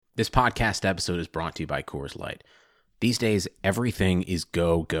This podcast episode is brought to you by Coors Light. These days, everything is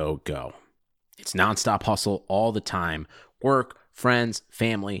go, go, go. It's nonstop hustle all the time. Work, friends,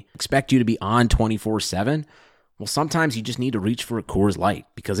 family expect you to be on 24/7. Well, sometimes you just need to reach for a Coors Light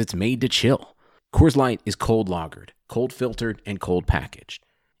because it's made to chill. Coors Light is cold lagered, cold filtered, and cold packaged.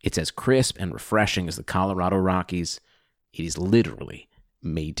 It's as crisp and refreshing as the Colorado Rockies. It is literally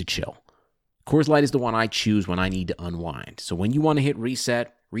made to chill. Coors Light is the one I choose when I need to unwind. So when you want to hit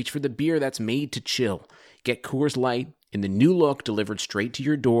reset, reach for the beer that's made to chill. Get Coors Light in the new look delivered straight to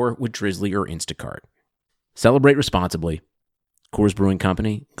your door with Drizzly or Instacart. Celebrate responsibly. Coors Brewing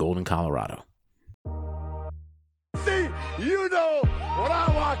Company, Golden, Colorado. See, you know, when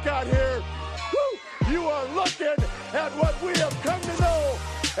I walk out here, woo, you are looking at what we have come to know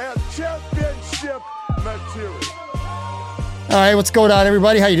as championship material. All right, what's going on,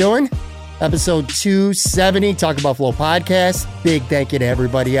 everybody? How you doing? Episode 270, Talk About Flow podcast. Big thank you to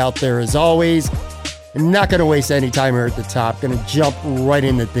everybody out there as always. I'm not going to waste any time here at the top. Going to jump right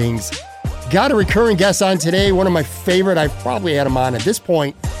into things. Got a recurring guest on today. One of my favorite. I've probably had him on at this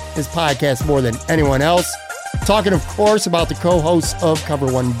point, his podcast more than anyone else. Talking, of course, about the co-host of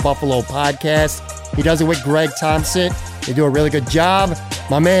Cover One Buffalo podcast. He does it with Greg Thompson. They do a really good job.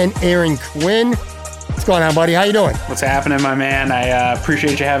 My man, Aaron Quinn. What's going on, buddy? How you doing? What's happening, my man? I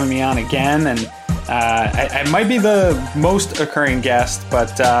appreciate you having me on again. And I might be the most occurring guest,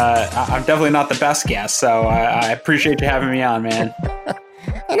 but I'm definitely not the best guest. So I appreciate you having me on, man. I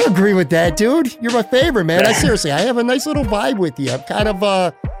don't agree with that, dude. You're my favorite, man. I have a nice little vibe with you. I'm kind of,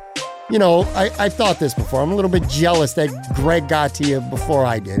 I've thought this before. I'm a little bit jealous that Greg got to you before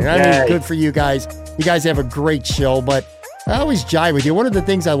I did. And I mean, good for you guys. You guys have a great show, but I always jive with you. One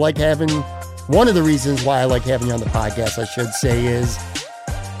of the reasons why I like having you on the podcast, I should say, is,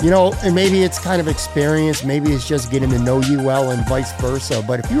 and maybe it's kind of experience, maybe it's just getting to know you well and vice versa.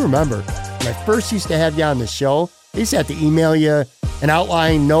 But if you remember, when I first used to have you on the show, I used to have to email you and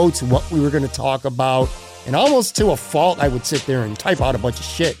outline notes, what we were going to talk about. And almost to a fault, I would sit there and type out a bunch of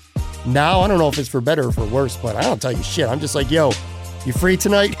shit. Now, I don't know if it's for better or for worse, but I don't tell you shit. I'm just like, yo, you free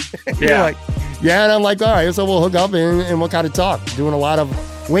tonight? You're like, yeah. And I'm like, all right, so we'll hook up and we'll kind of talk. Doing a lot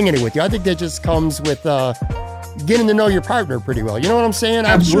of winging it with you. I think that just comes with getting to know your partner pretty well. You know what I'm saying?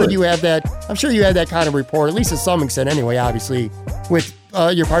 I'm sure you have that kind of rapport, at least to some extent anyway, obviously, with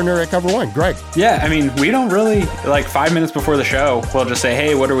your partner at Cover One, Greg. Yeah, I mean, we don't really, 5 minutes before the show, we'll just say,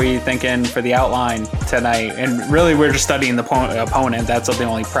 hey, what are we thinking for the outline tonight? And really, we're just studying the opponent. That's the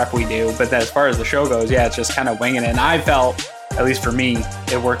only prep we do. But as far as the show goes, yeah, it's just kind of winging it. And I felt, at least for me,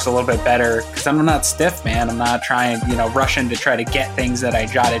 it works a little bit better because I'm not stiff, man. I'm not trying, rushing to try to get things that I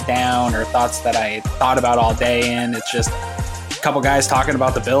jotted down or thoughts that I thought about all day in. It's just a couple guys talking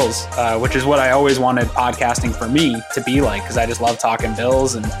about the Bills, which is what I always wanted podcasting for me to be like, because I just love talking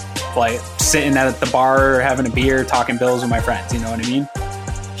Bills and sitting at the bar, having a beer, talking Bills with my friends. You know what I mean?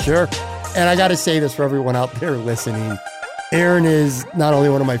 Sure. And I got to say this for everyone out there listening. Aaron is not only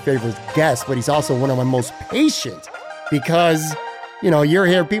one of my favorite guests, but he's also one of my most patient. Because, you're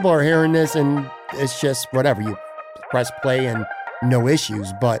here, people are hearing this, and it's just whatever. You press play and no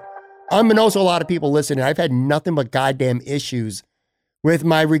issues. But unbeknownst to a lot of people listening, I've had nothing but goddamn issues with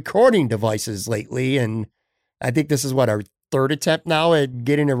my recording devices lately. And I think this is our third attempt now at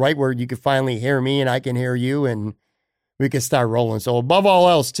getting it right where you can finally hear me and I can hear you and we can start rolling. So above all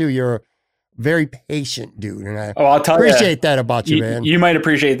else, too, you're a very patient dude, and I appreciate that about you, man. You might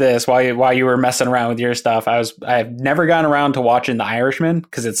appreciate this while you were messing around with your stuff. I've never gotten around to watching The Irishman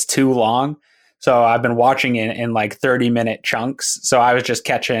because it's too long. So I've been watching it in 30-minute chunks. So I was just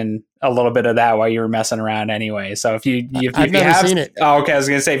catching a little bit of that while you were messing around anyway. So if you have seen it, oh, okay, I was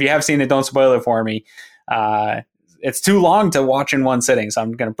gonna say if you have seen it, don't spoil it for me. It's too long to watch in one sitting, so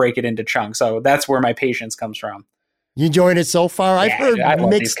I'm gonna break it into chunks. So that's where my patience comes from. You enjoying it so far? I've heard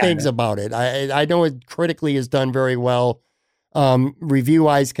mixed things about it. I know it critically is done very well.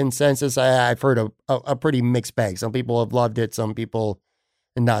 Review-wise consensus, I've heard a pretty mixed bag. Some people have loved it, some people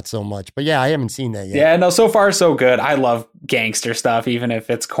not so much. But yeah, I haven't seen that yet. Yeah, no, so far so good. I love gangster stuff, even if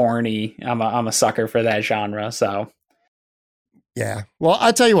it's corny. I'm a sucker for that genre. So yeah. Well,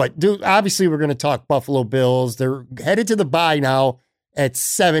 I'll tell you what, dude. Obviously, we're going to talk Buffalo Bills. They're headed to the bye now at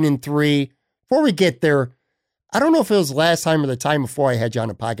 7-3. Before we get there, I don't know if it was last time or the time before I had you on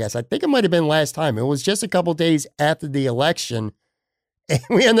the podcast. I think it might have been last time. It was just a couple days after the election. And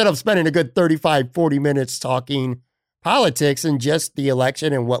we ended up spending a good 35, 40 minutes talking politics and just the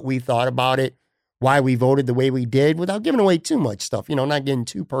election and what we thought about it, why we voted the way we did without giving away too much stuff, not getting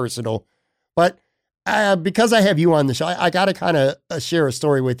too personal. But because I have you on the show, I got to kind of share a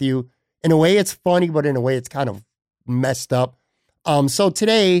story with you. In a way, it's funny, but in a way, it's kind of messed up. So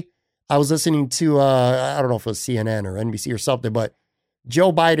today I was listening to, I don't know if it was CNN or NBC or something, but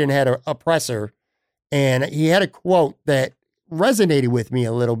Joe Biden had a presser, and he had a quote that resonated with me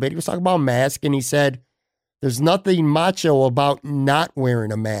a little bit. He was talking about mask, and he said, "There's nothing macho about not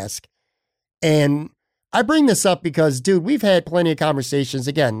wearing a mask." And I bring this up because, dude, we've had plenty of conversations.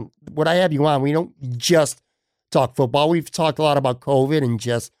 Again, when I have you on, we don't just talk football. We've talked a lot about COVID and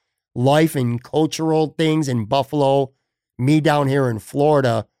just life and cultural things in Buffalo, me down here in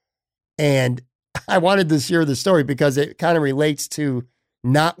Florida. And I wanted to share the story because it kind of relates to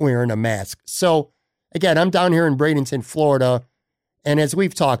not wearing a mask. So again, I'm down here in Bradenton, Florida. And as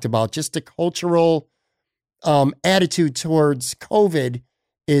we've talked about, just the cultural attitude towards COVID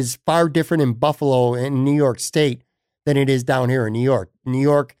is far different in Buffalo and New York State than it is down here in New York. New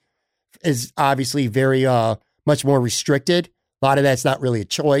York is obviously very much more restricted. A lot of that's not really a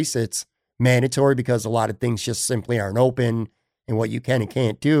choice. It's mandatory because a lot of things just simply aren't open, and what you can and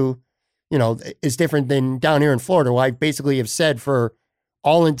can't do, you know, is different than down here in Florida, where I basically have said for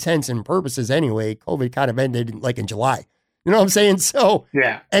all intents and purposes anyway, COVID kind of ended like in July. You know what I'm saying? So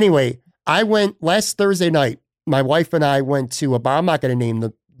Yeah. anyway, I went last Thursday night. My wife and I went to a bar. I'm not going to name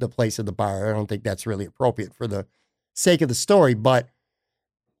the place of the bar. I don't think that's really appropriate for the sake of the story, but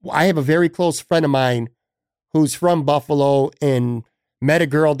I have a very close friend of mine who's from Buffalo and met a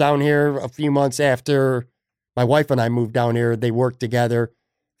girl down here a few months after my wife and I moved down here. They worked together,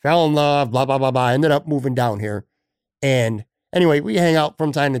 fell in love, blah, blah, blah, blah. Ended up moving down here. And anyway, we hang out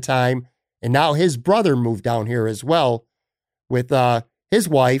from time to time. And now his brother moved down here as well with his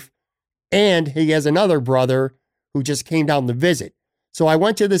wife. And he has another brother who just came down to visit. So I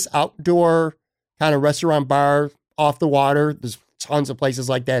went to this outdoor kind of restaurant bar off the water. There's tons of places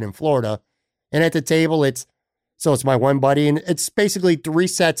like that in Florida. And at the table, it's my one buddy. And it's basically 3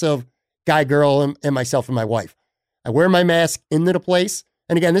 sets of guy, girl, and myself and my wife. I wear my mask into the place.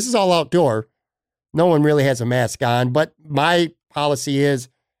 And again, this is all outdoor. No one really has a mask on. But my policy is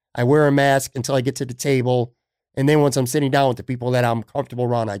I wear a mask until I get to the table. And then once I'm sitting down with the people that I'm comfortable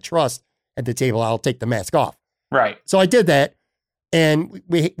around, I trust at the table, I'll take the mask off. Right. So I did that. And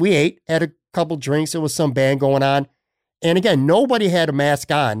we ate, had a couple drinks. There was some band going on. And again, nobody had a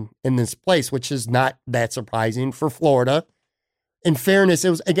mask on in this place, which is not that surprising for Florida. In fairness, it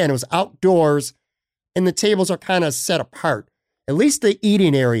was outdoors and the tables are kind of set apart, at least the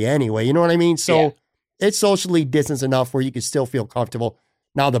eating area anyway. You know what I mean? So It's socially distanced enough where you can still feel comfortable.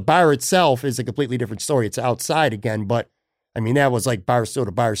 Now, the bar itself is a completely different story. It's outside again, but I mean, that was like bar stool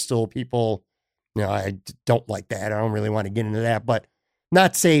to bar stool. People, you know, I don't like that. I don't really want to get into that, but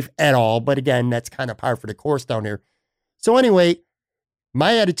not safe at all. But again, that's kind of par for the course down here. So anyway,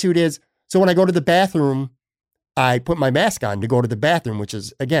 my attitude is, so when I go to the bathroom, I put my mask on to go to the bathroom, which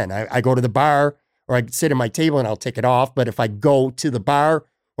is, again, I go to the bar or I sit at my table and I'll take it off. But if I go to the bar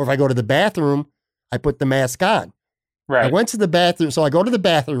or if I go to the bathroom, I put the mask on. Right. I went to the bathroom. So I go to the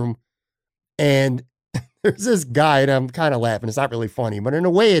bathroom and there's this guy, and I'm kind of laughing. It's not really funny, but in a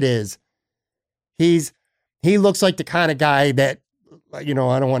way it is. He looks like the kind of guy that, you know,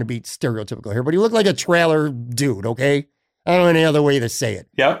 I don't want to be stereotypical here, but he looked like a trailer dude, okay? I don't know any other way to say it.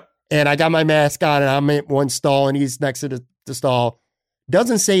 Yep. And I got my mask on, and I'm in one stall, and he's next to the stall.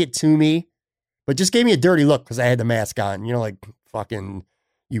 Doesn't say it to me, but just gave me a dirty look because I had the mask on. You know, like, fucking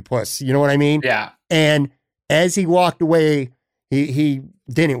you puss. You know what I mean? Yeah. And as he walked away, he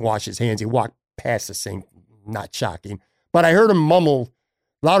didn't wash his hands. He walked past the sink. Not shocking. But I heard him mumble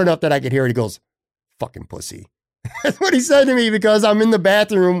loud enough that I could hear it. He goes, "Fucking pussy." That's what he said to me because I'm in the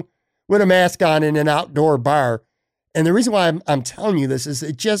bathroom with a mask on in an outdoor bar. And the reason why I'm telling you this is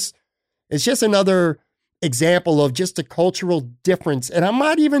it's just another example of just a cultural difference. And I'm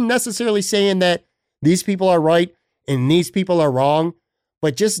not even necessarily saying that these people are right and these people are wrong,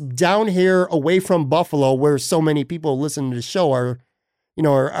 but just down here away from Buffalo, where so many people listen to the show are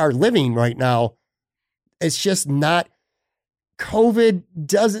living right now, it's just not, COVID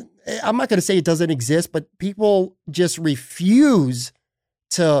doesn't, I'm not going to say it doesn't exist, but people just refuse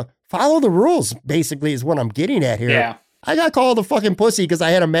to follow the rules, basically, is what I'm getting at here. Yeah. I got called a fucking pussy because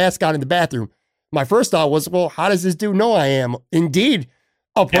I had a mask on in the bathroom. My first thought was, well, how does this dude know I am indeed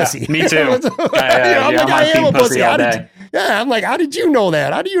a pussy? Yeah, me too. I'm like, I am a pussy. All day. I'm like, how did you know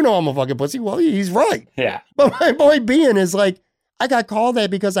that? How do you know I'm a fucking pussy? Well, he's right. Yeah. But my point being is like, I got called that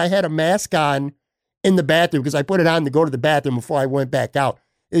because I had a mask on in the bathroom because I put it on to go to the bathroom before I went back out.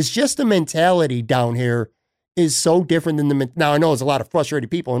 It's just the mentality down here is so different than now I know there's a lot of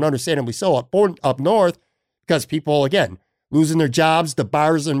frustrated people, and understandably so up north, because people, again, losing their jobs, the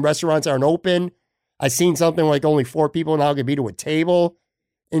bars and restaurants aren't open. I've seen something like only 4 people now can be to a table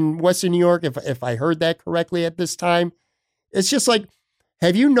in Western New York, if I heard that correctly at this time. It's just like,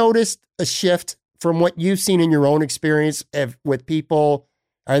 have you noticed a shift from what you've seen in your own experience with people?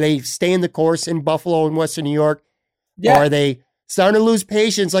 Are they staying the course in Buffalo and Western New York? Yeah. Or are they starting to lose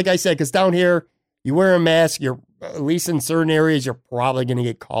patience? Like I said, because down here, you wear a mask, you're, at least in certain areas, you're probably going to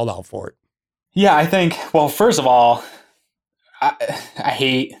get called out for it. Yeah, I think, well, first of all, I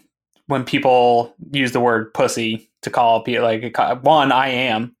hate when people use the word pussy to call people, like, one,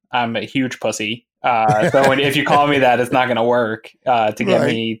 I'm a huge pussy. So if you call me that, it's not going to work to get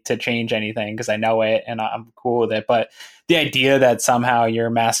me to change anything, because I know it and I'm cool with it. But the idea that somehow your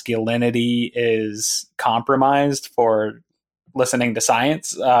masculinity is compromised for listening to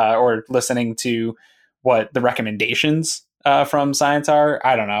science or listening to what the recommendations from science are,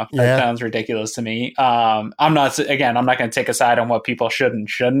 I don't know. That sounds ridiculous to me. I'm not going to take a side on what people should and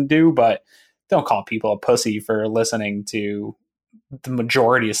shouldn't do, but don't call people a pussy for listening to the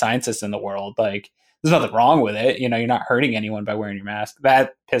majority of scientists in the world. Like, there's nothing wrong with it. You know, you're not hurting anyone by wearing your mask.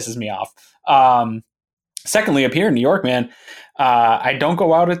 That pisses me off. Secondly, up here in New York, man, I don't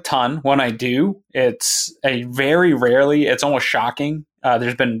go out a ton. When I do, it's a very rarely, it's almost shocking.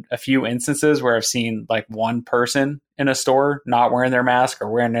 There's been a few instances where I've seen like one person in a store not wearing their mask or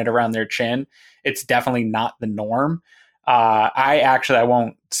wearing it around their chin. It's definitely not the norm. I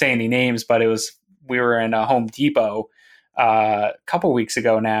won't say any names, but we were in a Home Depot a couple weeks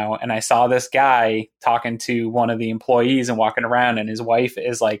ago now, and I saw this guy talking to one of the employees and walking around, and his wife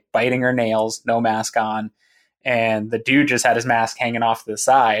is like biting her nails, no mask on, and the dude just had his mask hanging off to the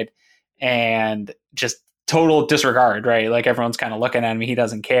side, and just total disregard, right? Like, everyone's kind of looking at him, he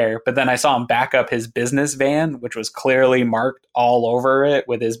doesn't care. But then I saw him back up his business van, which was clearly marked all over it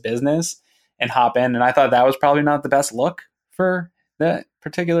with his business, and hop in, and I thought that was probably not the best look for that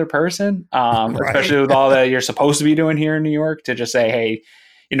particular person, especially with all that you're supposed to be doing here in New York, to just say, hey,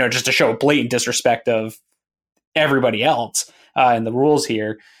 you know, just to show blatant disrespect of everybody else and the rules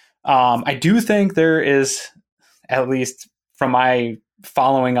here. I do think there is, at least from my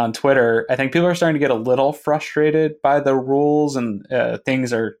following on Twitter, I think people are starting to get a little frustrated by the rules, and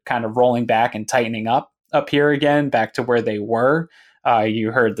things are kind of rolling back and tightening up here again, back to where they were.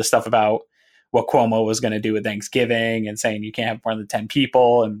 You heard the stuff about what Cuomo was going to do with Thanksgiving and saying you can't have more than 10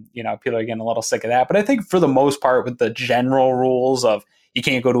 people. And, you know, people are getting a little sick of that. But I think for the most part, with the general rules of you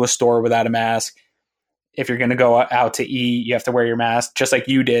can't go to a store without a mask, if you're going to go out to eat, you have to wear your mask, just like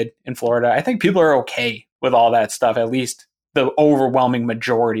you did in Florida. I think people are okay with all that stuff, at least the overwhelming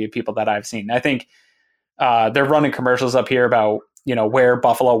majority of people that I've seen. I think they're running commercials up here about, you know, where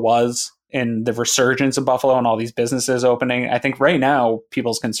Buffalo was in the resurgence of Buffalo and all these businesses opening. I think right now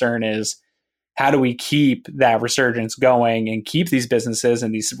people's concern is, how do we keep that resurgence going and keep these businesses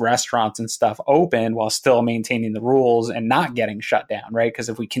and these restaurants and stuff open while still maintaining the rules and not getting shut down, right? Because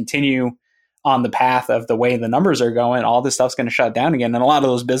if we continue on the path of the way the numbers are going, all this stuff's going to shut down again. And a lot of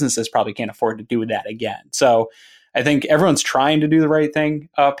those businesses probably can't afford to do that again. So I think everyone's trying to do the right thing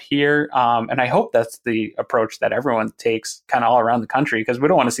up here. And I hope that's the approach that everyone takes kind of all around the country, because we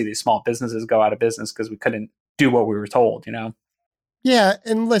don't want to see these small businesses go out of business because we couldn't do what we were told, you know? Yeah.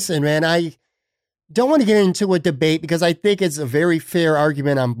 And listen, man, I don't want to get into a debate, because I think it's a very fair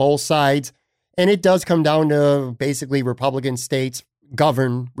argument on both sides. And it does come down to basically Republican states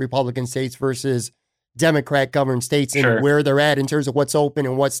govern Republican states versus Democrat governed states, and where they're at in terms of what's open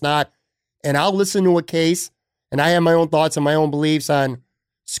and what's not. And I'll listen to a case, and I have my own thoughts and my own beliefs on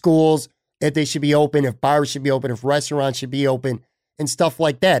schools, if they should be open, if bars should be open, if restaurants should be open, and stuff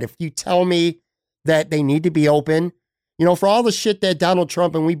like that. If you tell me that they need to be open, you know, for all the shit that Donald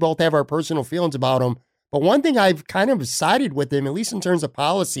Trump, and we both have our personal feelings about him, but one thing I've kind of sided with him, at least in terms of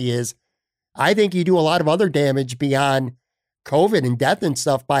policy, is I think you do a lot of other damage beyond COVID and death and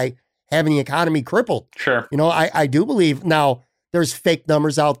stuff by having the economy crippled. Sure. You know, I do believe now there's fake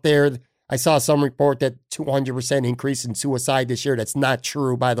numbers out there. I saw some report that 200% increase in suicide this year. That's not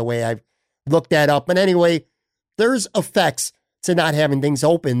true, by the way. I've looked that up. But anyway, there's effects to not having things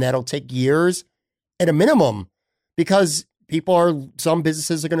open that'll take years at a minimum, because some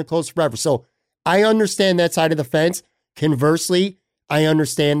businesses are going to close forever. So I understand that side of the fence. Conversely, I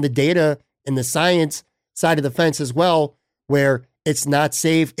understand the data and the science side of the fence as well, where it's not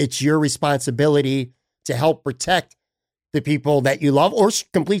safe. It's your responsibility to help protect the people that you love, or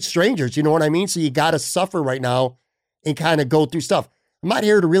complete strangers. You know what I mean? So you got to suffer right now and kind of go through stuff. I'm not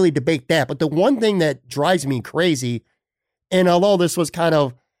here to really debate that, but the one thing that drives me crazy, and although this was kind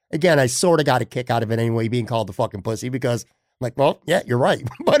of, again, I sort of got a kick out of it anyway, being called the fucking pussy, because I'm like, well, yeah, you're right.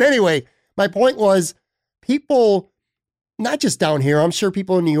 But anyway, my point was, people, not just down here, I'm sure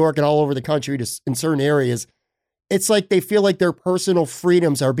people in New York and all over the country, just in certain areas, it's like they feel like their personal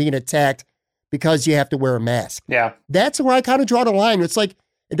freedoms are being attacked because you have to wear a mask. Yeah. That's where I kind of draw the line. It's like,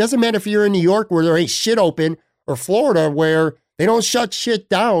 it doesn't matter if you're in New York where there ain't shit open or Florida where they don't shut shit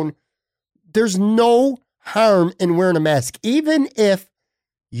down. There's no harm in wearing a mask. Even if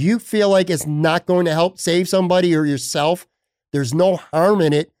you feel like it's not going to help save somebody or yourself, there's no harm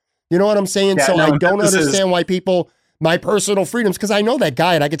in it. You know what I'm saying? Yeah, so no, I don't understand why people, my personal freedoms, because I know that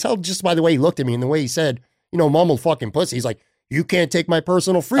guy, and I could tell just by the way he looked at me and the way he said, mumbled fucking pussy. He's like, you can't take my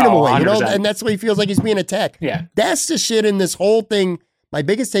personal freedom away, 100%. and that's why he feels like he's being attacked. Yeah. That's the shit in this whole thing. My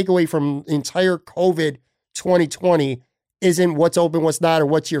biggest takeaway from entire COVID 2020 isn't what's open, what's not, or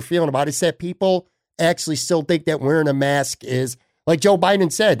what you're feeling about it. It's that people actually still think that wearing a mask is, like Joe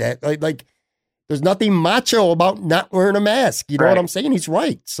Biden said, that like there's nothing macho about not wearing a mask. You know what I'm saying? He's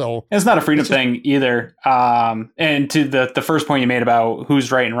right. So it's not a freedom thing either. And to the first point you made about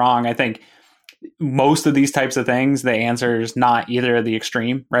who's right and wrong, I think most of these types of things, the answer is not either of the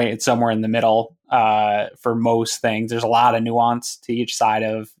extreme, right? It's somewhere in the middle for most things. There's a lot of nuance to each side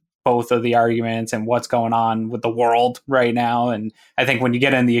of both of the arguments and what's going on with the world right now. And I think when you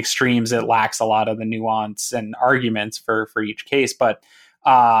get in the extremes, it lacks a lot of the nuance and arguments for each case. But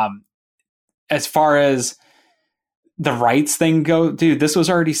as far as the rights thing go, dude, this was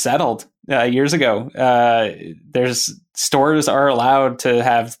already settled years ago. There's stores are allowed to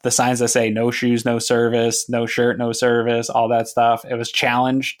have the signs that say no shoes, no service, no shirt, no service, all that stuff. It was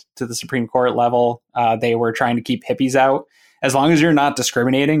challenged to the Supreme Court level. They were trying to keep hippies out. As long as you're not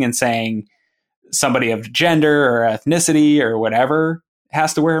discriminating and saying somebody of gender or ethnicity or whatever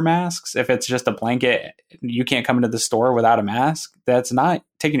has to wear masks, if it's just a blanket, you can't come into the store without a mask, that's not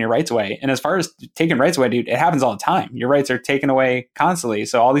taking your rights away. And as far as taking rights away, dude, it happens all the time. Your rights are taken away constantly.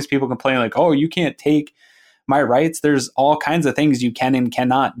 So all these people complain like, oh, you can't take my rights. There's all kinds of things you can and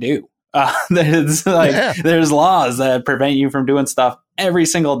cannot do. There's laws that prevent you from doing stuff every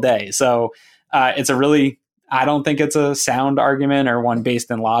single day. So I don't think it's a sound argument or one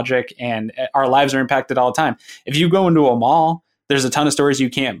based in logic, and our lives are impacted all the time. If you go into a mall, there's a ton of stores you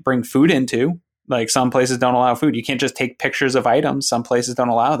can't bring food into. Like some places don't allow food. You can't just take pictures of items. Some places don't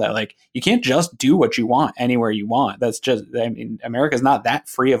allow that. Like you can't just do what you want anywhere you want. That's just, America's not that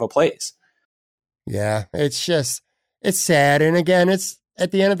free of a place. Yeah, it's sad. And again, it's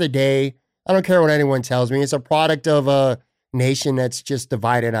at the end of the day, I don't care what anyone tells me. It's a product of a nation that's just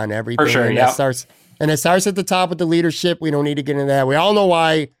divided on everything. For sure, and yeah. It starts at the top with the leadership. We don't need to get into that. We all know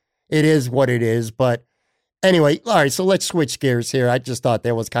why it is what it is. But anyway, all right, so let's switch gears here. I just thought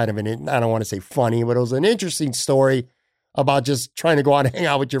that was kind of I don't want to say funny, but it was an interesting story about just trying to go out and hang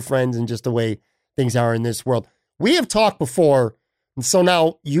out with your friends and just the way things are in this world. We have talked before, and so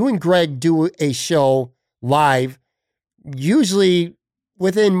now you and Greg do a show live, usually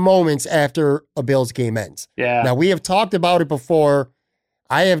within moments after a Bills game ends. Yeah. Now, we have talked about it before.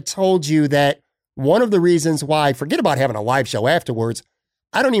 I have told you that one of the reasons why, forget about having a live show afterwards,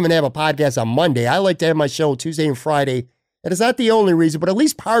 I don't even have a podcast on Monday. I like to have my show Tuesday and Friday. And it's not the only reason, but at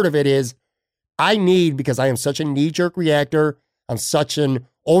least part of it is because I am such a knee-jerk reactor, I'm such an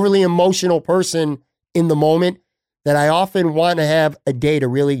overly emotional person in the moment, that I often want to have a day to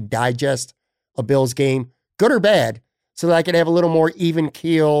really digest a Bills game, good or bad, so that I can have a little more even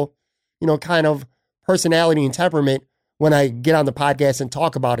keel, kind of personality and temperament when I get on the podcast and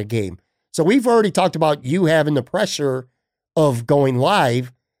talk about a game. So we've already talked about you having the pressure of going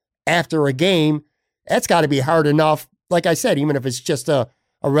live after a game. That's got to be hard enough. Like I said, even if it's just a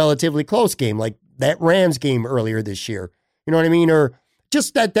relatively close game, like that Rams game earlier this year, you know what I mean? Or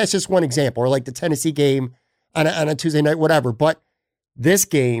just that's just one example, or like the Tennessee game on a Tuesday night, whatever. But this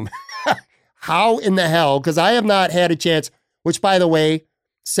game, how in the hell? Because I have not had a chance, which by the way,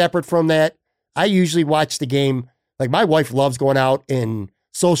 separate from that, I usually watch the game. Like my wife loves going out and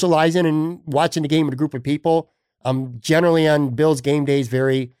socializing and watching the game with a group of people. I'm generally on Bills game days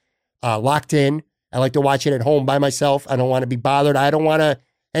very locked in. I like to watch it at home by myself. I don't want to be bothered. I don't want to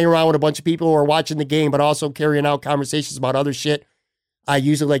hang around with a bunch of people who are watching the game, but also carrying out conversations about other shit. I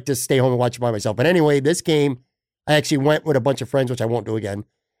usually like to stay home and watch it by myself. But anyway, this game, I actually went with a bunch of friends, which I won't do again,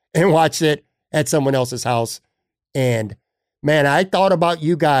 and watched it at someone else's house. And man, I thought about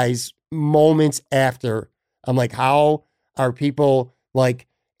you guys moments after. I'm like, how are people like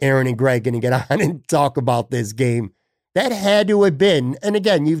Aaron and Greg going to get on and talk about this game? That had to have been, and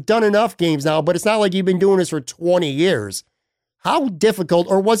again, you've done enough games now, but it's not like you've been doing this for 20 years. How difficult,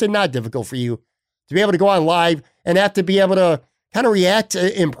 or was it not difficult for you to be able to go on live and have to be able to kind of react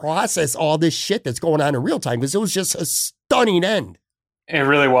and process all this shit that's going on in real time? Because it was just a stunning end. It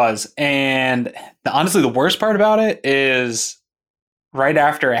really was. And honestly, the worst part about it is right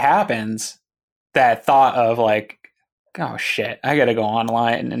after it happens, that thought of like, oh shit, I got to go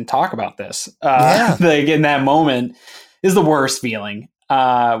online and talk about this. Yeah. Like in that moment is the worst feeling.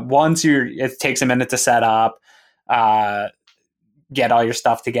 It takes a minute to set up, get all your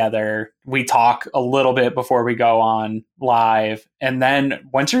stuff together. We talk a little bit before we go on live. And then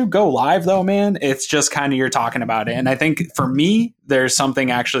once you go live though, man, it's just kind of, you're talking about it. And I think for me, there's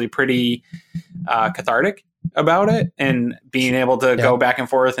something actually pretty cathartic about it, and being able to go back and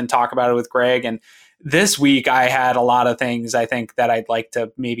forth and talk about it with Greg. And this week I had a lot of things I think that I'd like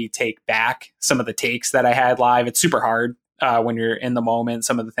to maybe take back, some of the takes that I had live. It's super hard when you're in the moment,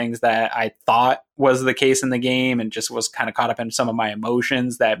 some of the things that I thought was the case in the game and just was kind of caught up in some of my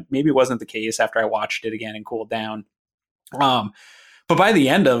emotions that maybe wasn't the case after I watched it again and cooled down. But by the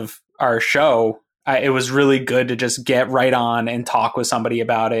end of our show, it was really good to just get right on and talk with somebody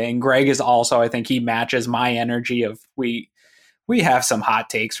about it. And Greg is also, I think he matches my energy of we have some hot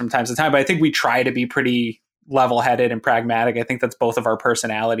takes from time to time, but I think we try to be pretty level-headed and pragmatic. I think that's both of our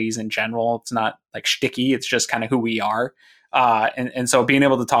personalities in general. It's not like shticky. It's just kind of who we are. And so being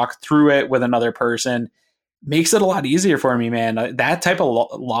able to talk through it with another person makes it a lot easier for me, man. That type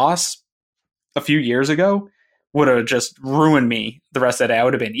of loss a few years ago would have just ruined me the rest of the day. I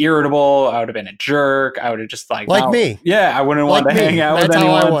would have been irritable. I would have been a jerk. I would have just like me. Yeah, I wouldn't want to hang out with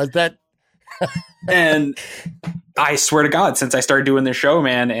anyone. That's how I was. And I swear to God, since I started doing this show,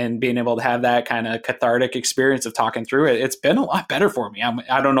 man, and being able to have that kind of cathartic experience of talking through it, it's been a lot better for me.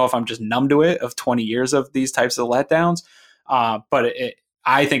 I don't know if I'm just numb to it of 20 years of these types of letdowns, but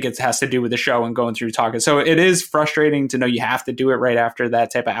I think it has to do with the show and going through talking. So it is frustrating to know you have to do it right after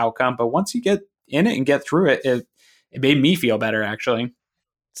that type of outcome. But once you get in it and get through it, it made me feel better, actually.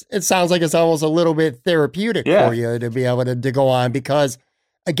 It sounds like it's almost a little bit therapeutic for you to be able to go on, because,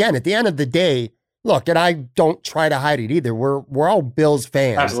 again, at the end of the day, look, and I don't try to hide it either. We're all Bills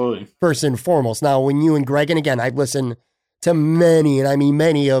fans. Absolutely. First and foremost. Now, when you and Greg, and again, I've listened to many, and I mean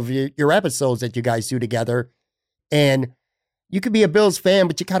many of your episodes that you guys do together, and you could be a Bills fan,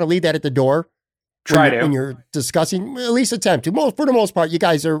 but you kind of leave that at the door. When you're discussing, at least attempt to. For the most part, you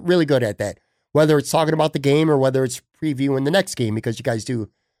guys are really good at that. Whether it's talking about the game or whether it's previewing the next game, because you guys do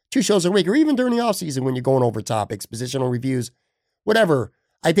 2 shows a week, or even during the offseason when you're going over topics, positional reviews, whatever.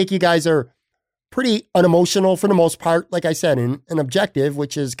 I think you guys are pretty unemotional for the most part, like I said, and objective,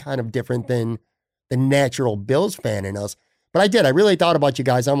 which is kind of different than the natural Bills fan in us. But I really thought about you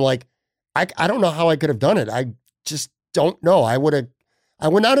guys. I'm like, I don't know how I could have done it. I just don't know. I would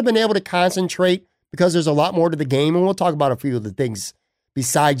not have been able to concentrate, because there's a lot more to the game, and we'll talk about a few of the things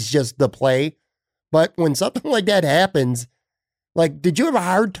besides just the play. But when something like that happens, like, did you have a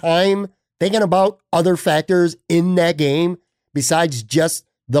hard time thinking about other factors in that game besides just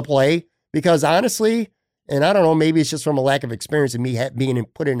the play? Because honestly, and I don't know, maybe it's just from a lack of experience and me being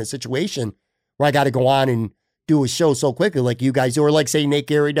put in a situation where I got to go on and do a show so quickly, like you guys do, or like say Nate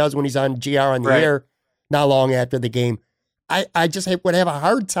Gary does when he's on GR on the air not long after the game. I just would have a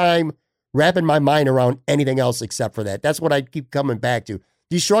hard time wrapping my mind around anything else except for that. That's what I keep coming back to.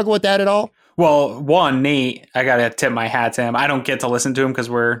 Do you struggle with that at all? Well, one, Nate, I got to tip my hat to him. I don't get to listen to him because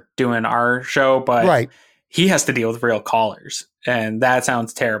we're doing our show, but he has to deal with real callers. And that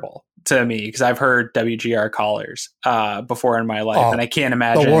sounds terrible to me, because I've heard WGR callers before in my life, and I can't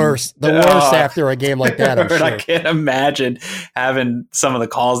imagine. The worst after a game like that, I'm sure. I can't imagine having some of the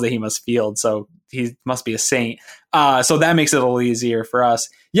calls that he must field. So he must be a saint. So that makes it a little easier for us.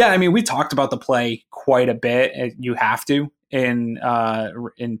 Yeah, I mean, we talked about the play quite a bit. You have to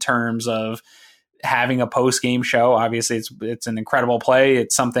in terms of having a post-game show. Obviously, it's an incredible play.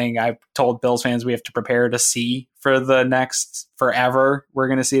 It's something I've told Bills fans we have to prepare to see for the next forever. We're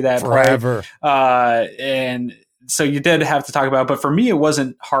going to see that forever. And so you did have to talk about it. But for me, it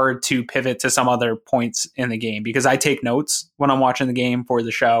wasn't hard to pivot to some other points in the game, because I take notes when I'm watching the game for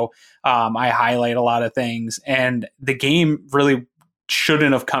the show. I highlight a lot of things, and the game really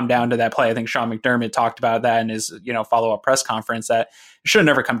shouldn't have come down to that play. I think Sean McDermott talked about that in his, follow-up press conference, that it should have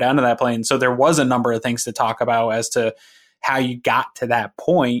never come down to that play. And so there was a number of things to talk about as to how you got to that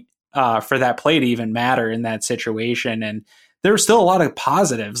point for that play to even matter in that situation. And there were still a lot of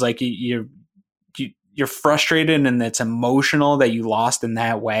positives. Like you're frustrated and it's emotional that you lost in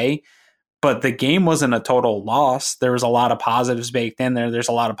that way, but the game wasn't a total loss. There was a lot of positives baked in there. There's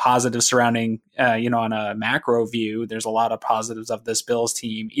a lot of positives surrounding, on a macro view, there's a lot of positives of this Bills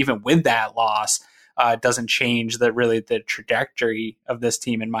team. Even with that loss, doesn't change the trajectory of this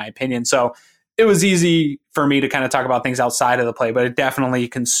team, in my opinion. So it was easy for me to kind of talk about things outside of the play, but it definitely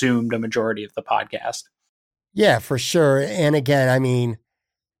consumed a majority of the podcast. Yeah, for sure. And again, I mean,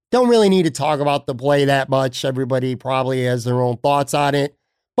 don't really need to talk about the play that much. Everybody probably has their own thoughts on it.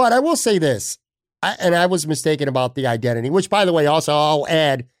 But I will say this. I was mistaken about the identity, which, by the way, also I'll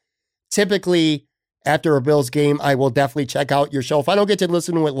add, typically after a Bills game, I will definitely check out your show. If I don't get to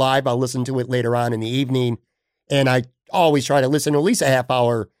listen to it live, I'll listen to it later on in the evening. And I always try to listen to at least a half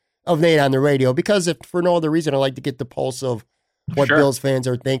hour of Nate on the radio, because if for no other reason, I like to get the pulse of what Bills fans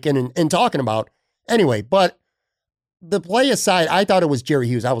are thinking and talking about. Anyway, but the play aside, I thought it was Jerry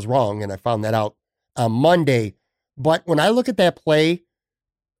Hughes. I was wrong, and I found that out on Monday. But when I look at that play,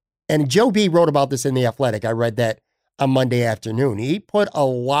 and Joe B wrote about this in The Athletic, I read that on Monday afternoon. He put a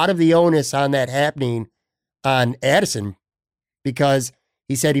lot of the onus on that happening on Addison, because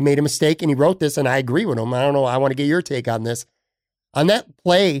he said he made a mistake, and he wrote this, and I agree with him. I don't know. I want to get your take on this. On that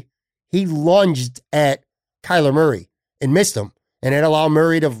play, he lunged at Kyler Murray and missed him, and it allowed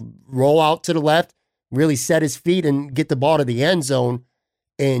Murray to roll out to the left, really set his feet and get the ball to the end zone.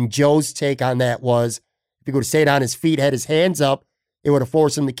 And Joe's take on that was, if he would have stayed on his feet, had his hands up, it would have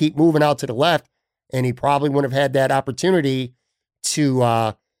forced him to keep moving out to the left, and he probably wouldn't have had that opportunity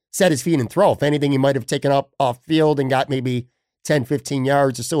to set his feet and throw. If anything, he might have taken up off field and got maybe 10, 15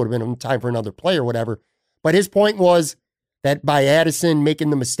 yards. It still would have been time for another play or whatever. But his point was that by Addison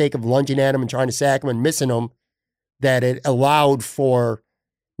making the mistake of lunging at him and trying to sack him and missing him, that it allowed for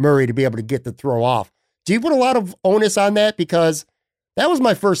Murray to be able to get the throw off. Do you put a lot of onus on that? Because that was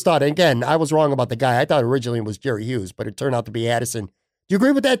my first thought. And again, I was wrong about the guy. I thought originally it was Jerry Hughes, but it turned out to be Addison. Do you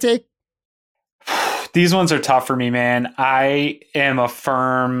agree with that take? These ones are tough for me, man. I am a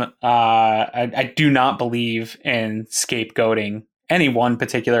firm, I do not believe in scapegoating any one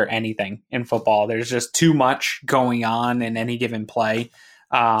particular anything in football. There's just too much going on in any given play.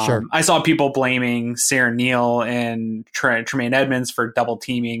 Sure. I saw people blaming Sarah Neal and Tremaine Edmonds for double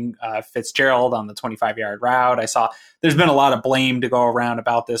teaming Fitzgerald on the 25-yard route. I saw there's been a lot of blame to go around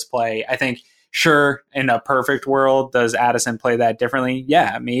about this play. I think, sure, in a perfect world, does Addison play that differently?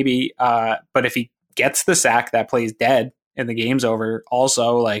 Yeah, maybe. But if he gets the sack, that play's dead and the game's over.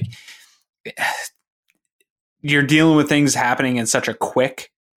 Also, like, you're dealing with things happening in such a quick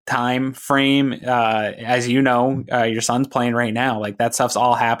time frame. As you know, your son's playing right now. Like, that stuff's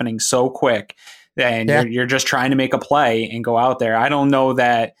all happening so quick, and you're just trying to make a play and go out there. I don't know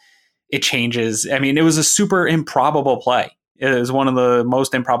that it changes. I mean, it was a super improbable play. It was one of the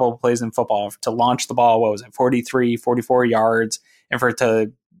most improbable plays in football, to launch the ball, 43, 44 yards, and for it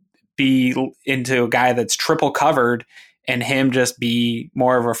to be into a guy that's triple covered and him just be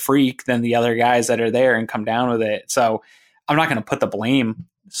more of a freak than the other guys that are there and come down with it. So I'm not going to put the blame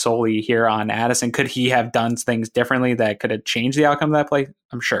solely here on Addison. Could he have done things differently that could have changed the outcome of that play?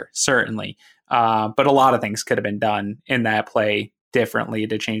 I'm sure, certainly. But a lot of things could have been done in that play differently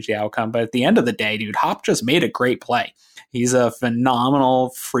to change the outcome. But at the end of the day, dude, Hop just made a great play. He's a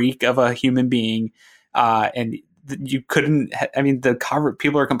phenomenal freak of a human being. And you couldn't, I mean, the cover,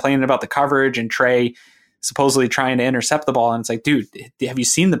 people are complaining about the coverage and Trey supposedly trying to intercept the ball. And it's like, dude, have you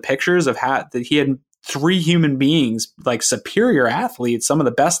seen the pictures of how that he had three human beings, like superior athletes, some of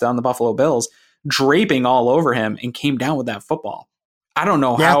the best on the Buffalo Bills, draping all over him and came down with that football? I don't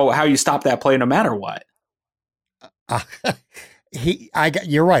know how you stop that play no matter what.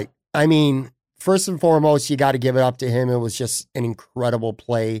 You're right. I mean, first and foremost, you got to give it up to him. It was just an incredible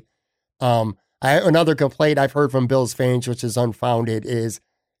play. Another complaint I've heard from Bills fans, which is unfounded, is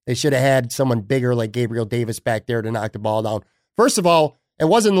they should have had someone bigger like Gabriel Davis back there to knock the ball down. First of all, it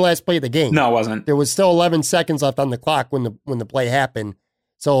wasn't the last play of the game. No, it wasn't. There was still 11 seconds left on the clock when the play happened.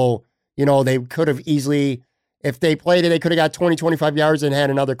 So, they could have easily, if they played it, they could have got 20, 25 yards and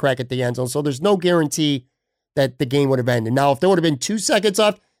had another crack at the end zone. So there's no guarantee that the game would have ended. Now, if there would have been 2 seconds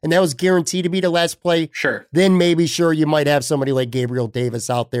left and that was guaranteed to be the last play, sure, then maybe you might have somebody like Gabriel Davis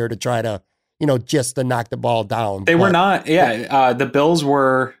out there to try to, just to knock the ball down. They were not. Yeah. The Bills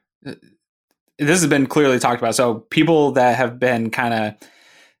were, this has been clearly talked about. So people that have been kind of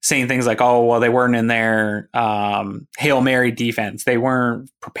saying things like, oh, well, they weren't in their Hail Mary defense. They weren't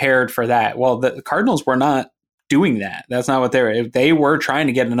prepared for that. Well, the Cardinals were not doing that. That's not what they were trying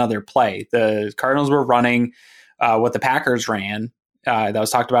to get another play. The Cardinals were running what the Packers ran. That was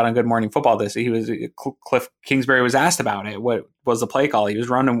talked about on Good Morning Football. Cliff Kingsbury was asked about it. What was the play call? He was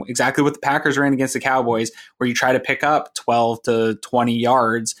running exactly what the Packers ran against the Cowboys, where you try to pick up 12 to 20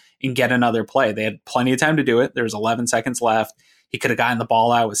 yards and get another play. They had plenty of time to do it. There was 11 seconds left. He could have gotten the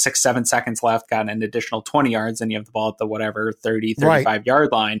ball out with 6-7 seconds left, gotten an additional 20 yards, and you have the ball at the 30, 35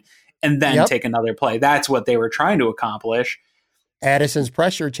 yard line, and then take another play. That's what they were trying to accomplish. Addison's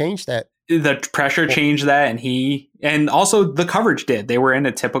pressure changed that. The pressure changed that, and also the coverage did. They were in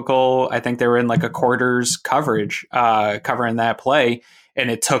a typical, I think they were in like a quarters coverage, covering that play. And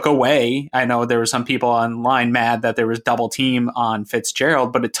it took away, I know there were some people online mad that there was double team on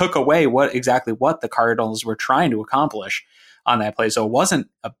Fitzgerald, but it took away what the Cardinals were trying to accomplish on that play. So it wasn't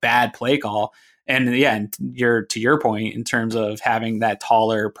a bad play call. And yeah, and to your point, in terms of having that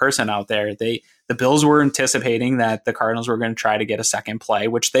taller person out there, the Bills were anticipating that the Cardinals were going to try to get a second play,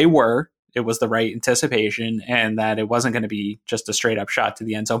 which they were. It was the right anticipation, and that it wasn't going to be just a straight up shot to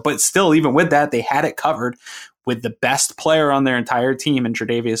the end zone. But still, even with that, they had it covered with the best player on their entire team in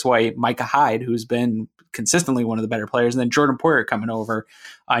Tre'Davious White, Micah Hyde, who's been consistently one of the better players, and then Jordan Poyer coming over.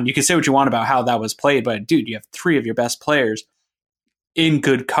 And you can say what you want about how that was played, but dude, you have three of your best players in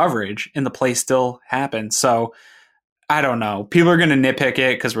good coverage, and the play still happened. So I don't know. People are going to nitpick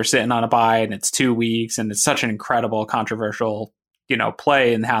it because we're sitting on a bye and it's 2 weeks, and it's such an incredible, controversial,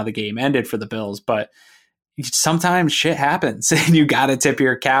 play and how the game ended for the Bills. But sometimes shit happens, and you got to tip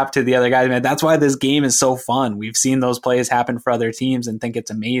your cap to the other guys, man. That's why this game is so fun. We've seen those plays happen for other teams and think it's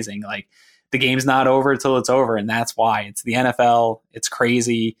amazing. Like, the game's not over until it's over, and that's why. It's the NFL. It's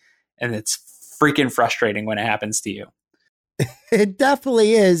crazy, and it's freaking frustrating when it happens to you. It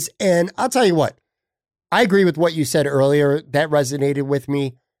definitely is. And I'll tell you what, I agree with what you said earlier. That resonated with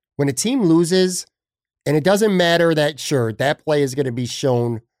me. When a team loses, and it doesn't matter that, sure, that play is going to be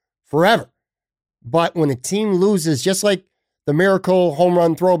shown forever. But when a team loses, just like the miracle home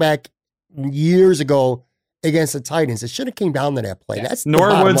run throwback years ago against the Titans, it should have came down to that play. Yeah. That's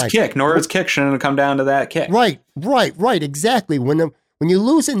Norwood's kick. Norwood's kick shouldn't have come down to that kick. Right. Exactly. When you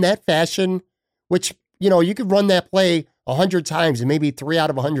lose in that fashion, which, you could run that play 100 times, and maybe 3 out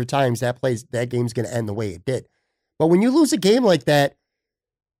of 100 times that game's going to end the way it did. But when you lose a game like that,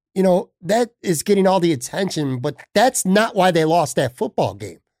 that is getting all the attention, but that's not why they lost that football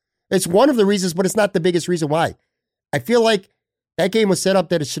game. It's one of the reasons, but it's not the biggest reason why. I feel like that game was set up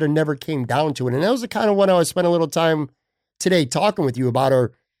that it should have never came down to it. And that was the kind of what I was spending a little time today talking with you about,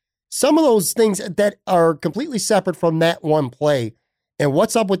 are some of those things that are completely separate from that one play and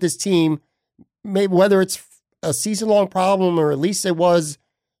what's up with this team, maybe whether it's a season-long problem or at least it was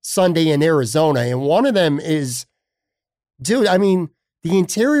Sunday in Arizona. And one of them is, dude, the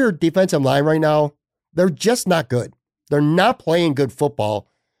interior defensive line right now, they're just not good. They're not playing good football.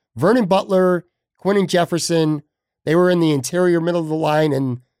 Vernon Butler, Quinton Jefferson, they were in the interior middle of the line,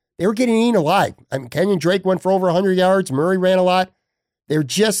 and they were getting eaten alive. Kenyon Drake went for over 100 yards. Murray ran a lot.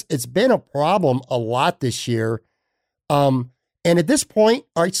 It's been a problem a lot this year. And at this point,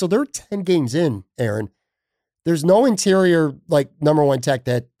 all right, so they're 10 games in, Aaron. There's no interior, number one tech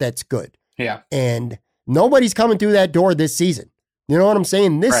that's good. Yeah. And nobody's coming through that door this season. You know what I'm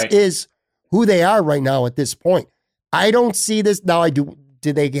saying? This is who they are right now at this point. I don't see this. Now, do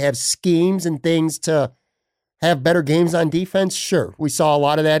they have schemes and things to have better games on defense? Sure. We saw a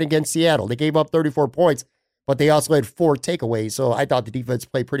lot of that against Seattle. They gave up 34 points, but they also had 4 takeaways. So I thought the defense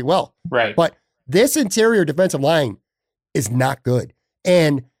played pretty well. Right. But this interior defensive line is not good.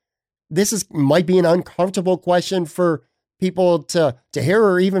 And this might be an uncomfortable question for people to hear,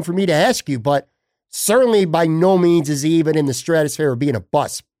 or even for me to ask you, but certainly by no means is he even in the stratosphere of being a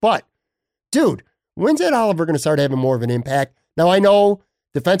bust. But, dude, when's Ed Oliver going to start having more of an impact? Now, I know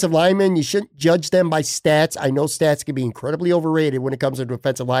defensive linemen, you shouldn't judge them by stats. I know stats can be incredibly overrated when it comes to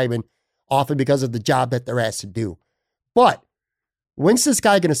defensive linemen, often because of the job that they're asked to do. But when's this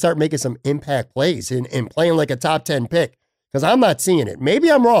guy going to start making some impact plays and playing like a top 10 pick? Because I'm not seeing it.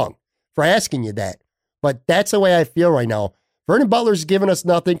 Maybe I'm wrong for asking you that, but that's the way I feel right now. Vernon Butler's given us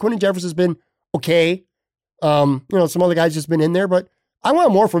nothing. Quinton Jefferson's been okay. Some other guys just been in there, but I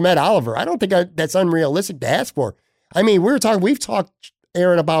want more from Ed Oliver. I don't think that's unrealistic to ask for. We've talked,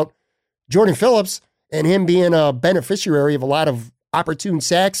 Aaron, about Jordan Phillips and him being a beneficiary of a lot of opportune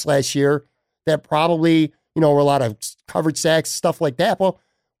sacks last year that probably, were a lot of covered sacks, stuff like that. Well,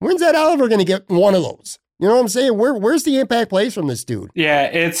 when's Ed Oliver going to get one of those? You know what I'm saying? Where's the impact plays from this dude? Yeah,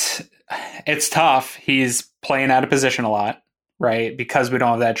 it's tough. He's playing out of position a lot, right? Because we don't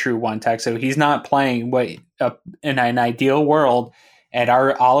have that true one tech. So he's not playing in an ideal world. And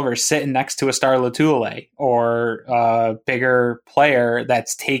our Oliver's sitting next to a Star Lotulelei or a bigger player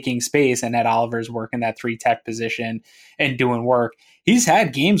that's taking space, and Ed Oliver's working that 3 tech position and doing work. He's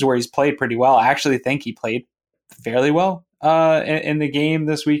had games where he's played pretty well. I actually think he played fairly well in the game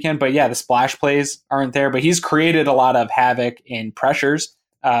this weekend. But yeah, the splash plays aren't there. But he's created a lot of havoc in pressures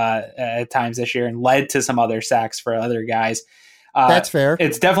at times this year and led to some other sacks for other guys. That's fair.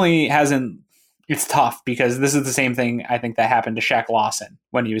 It's definitely hasn't. It's tough because this is the same thing I think that happened to Shaq Lawson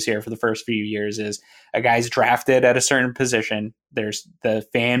when he was here for the first few years. Is a guy's drafted at a certain position. There's the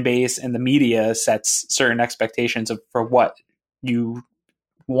fan base and the media sets certain expectations for what you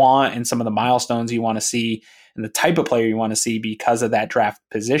want and some of the milestones you want to see and the type of player you want to see because of that draft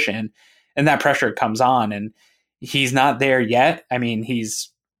position. And that pressure comes on, and he's not there yet. I mean,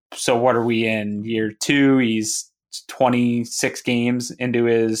 so what are we in year 2? He's 26 games into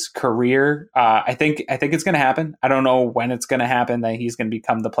his career. I think it's going to happen. I don't know when it's going to happen that he's going to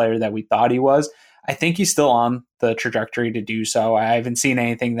become the player that we thought he was. I think he's still on the trajectory to do so. I haven't seen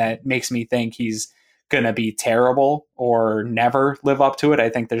anything that makes me think he's going to be terrible or never live up to it. I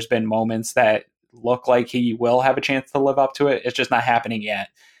think there's been moments that look like he will have a chance to live up to it. It's just not happening yet.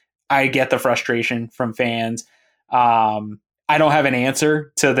 I get the frustration from fans. I don't have an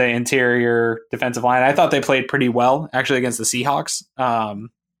answer to the interior defensive line. I thought they played pretty well actually against the Seahawks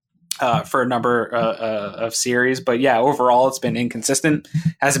for a number of series. But yeah, overall it's been inconsistent.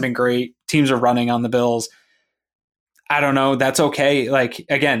 Hasn't been great. Teams are running on the Bills. I don't know. That's okay. Like,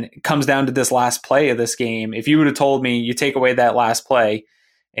 again, it comes down to this last play of this game. If you would have told me, you take away that last play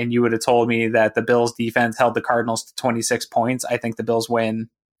and you would have told me that the Bills defense held the Cardinals to 26 points, I think the Bills win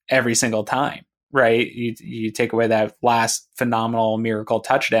every single time, right? You take away that last phenomenal miracle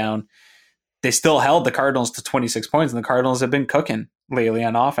touchdown. They still held the Cardinals to 26 points, and the Cardinals have been cooking lately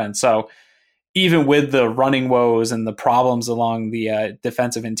on offense. So even with the running woes and the problems along the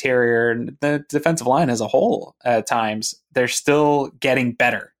defensive interior and the defensive line as a whole at times, they're still getting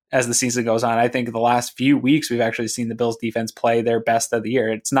better as the season goes on. I think the last few weeks, we've actually seen the Bills defense play their best of the year.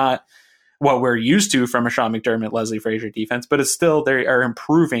 It's not what we're used to from a Sean McDermott, Leslie Frazier defense, but it's still, they are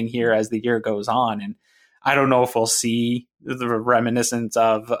improving here as the year goes on. And I don't know if we'll see the reminiscence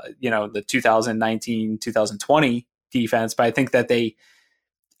of, the 2019, 2020 defense, but I think that they,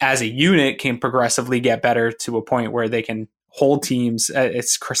 as a unit, can progressively get better to a point where they can hold teams. It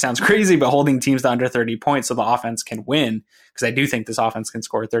sounds crazy, but holding teams to under 30 points so the offense can win, because I do think this offense can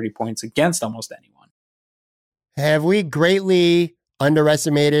score 30 points against almost anyone. Have we greatly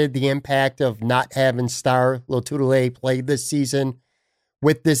underestimated the impact of not having Star Lotulelei play this season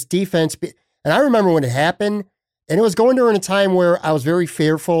with this defense? And I remember when it happened, and it was going during a time where I was very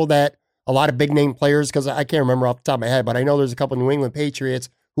fearful that a lot of big name players, because I can't remember off the top of my head, but I know there's a couple of New England Patriots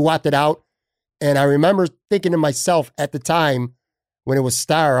who opted out. And I remember thinking to myself at the time when it was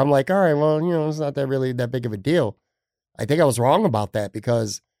Star, I'm like, all right, well, it's not really that big of a deal. I think I was wrong about that,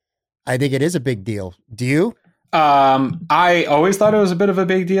 because I think it is a big deal. Do you? I always thought it was a bit of a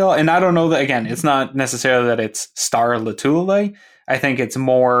big deal. And I don't know that, again, it's not necessarily that it's Star Lotulelei. I think it's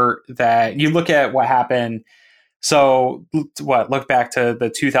more that you look at what happened. So look back to the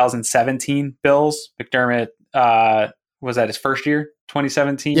 2017 Bills. McDermott, was that his first year,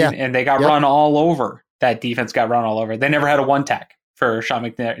 2017? Yeah. And they got run all over. That defense got run all over. They never had a one tech for Sean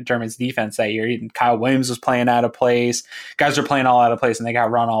McDermott's defense that year. Even Kyle Williams was playing out of place. Guys were playing all out of place, and they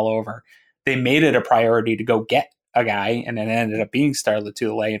got run all over. They made it a priority to go get a guy, and it ended up being Star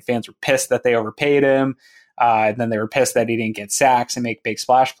Lotulelei, and fans were pissed that they overpaid him. And then they were pissed that he didn't get sacks and make big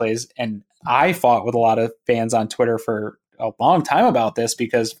splash plays. And I fought with a lot of fans on Twitter for a long time about this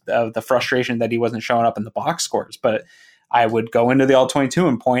because of the frustration that he wasn't showing up in the box scores. But I would go into the All-22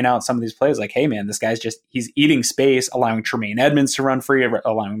 and point out some of these plays like, hey, man, this guy's he's eating space, allowing Tremaine Edmonds to run free,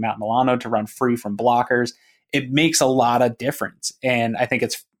 allowing Matt Milano to run free from blockers. It makes a lot of difference. And I think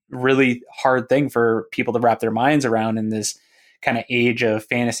it's really hard thing for people to wrap their minds around in this kind of age of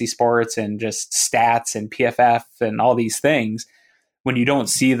fantasy sports and just stats and PFF and all these things. When you don't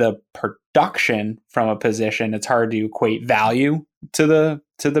see the production from a position, it's hard to equate value to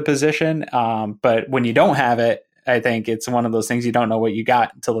the position. But when you don't have it, I think it's one of those things you don't know what you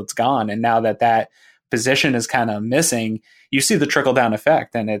got until it's gone. And now that position is kind of missing, you see the trickle down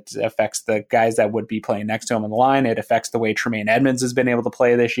effect, and it affects the guys that would be playing next to him on the line. It affects the way Tremaine Edmonds has been able to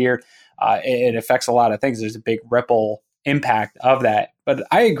play this year. It affects a lot of things. There's a big ripple impact of that. But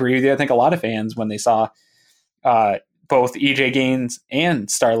I agree with you. I think a lot of fans, when they saw both EJ Gaines and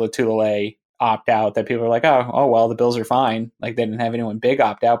Star Lotulelei opt out, that people are like, oh, well, the Bills are fine. Like, they didn't have anyone big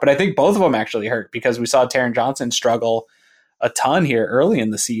opt out. But I think both of them actually hurt, because we saw Taron Johnson struggle a ton here early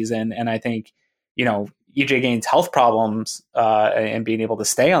in the season. And I think, EJ Gaines' health problems and being able to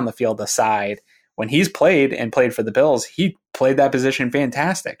stay on the field aside, when he's played for the Bills, he played that position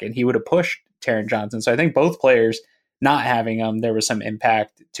fantastic, and he would have pushed Taron Johnson. So I think both players not having him, there was some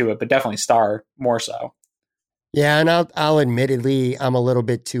impact to it, but definitely Star more so. Yeah, and I'll admittedly, I'm a little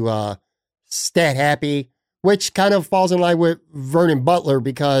bit too stat happy, which kind of falls in line with Vernon Butler,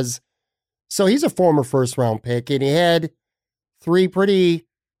 because he's a former first round pick, and he had 3 pretty,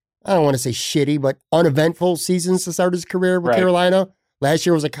 I don't want to say shitty, but uneventful seasons to start his career with Carolina. Last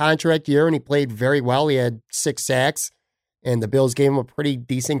year was a contract year, and he played very well. He had 6 sacks, and the Bills gave him a pretty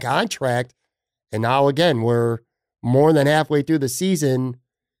decent contract. And now, again, we're more than halfway through the season,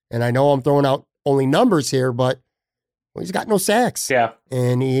 and I know I'm throwing out only numbers here, but he's got no sacks. Yeah.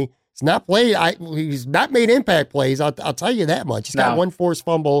 And he's not played. He's not made impact plays. I'll tell you that much. He's got one forced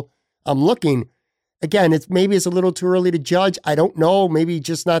fumble. I'm looking. Again, maybe it's a little too early to judge. I don't know. Maybe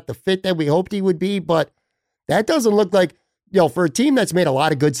just not the fit that we hoped he would be, but that doesn't look like, for a team that's made a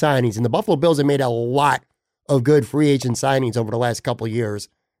lot of good signings, and the Buffalo Bills have made a lot of good free agent signings over the last couple of years,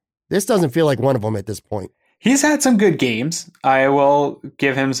 this doesn't feel like one of them at this point. He's had some good games. I will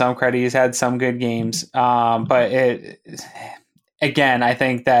give him some credit. He's had some good games. But again, I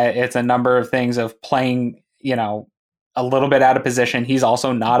think that it's a number of things of playing, a little bit out of position. He's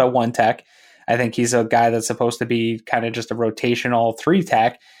also not a one tech. I think he's a guy that's supposed to be kind of just a rotational 3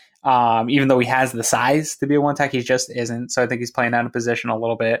 tech. Even though he has the size to be a one tech, he just isn't. So I think he's playing out of position a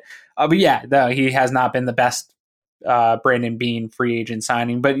little bit. But yeah, he has not been the best Brandon Beane free agent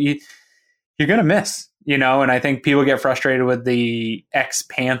signing, but you're going to miss, and I think people get frustrated with the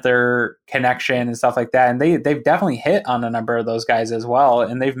ex-Panther connection and stuff like that. And they've definitely hit on a number of those guys as well.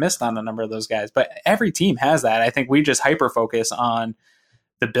 And they've missed on a number of those guys, but every team has that. I think we just hyper focus on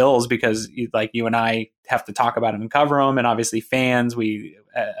the Bills because like you and I have to talk about them and cover them. And obviously fans, we're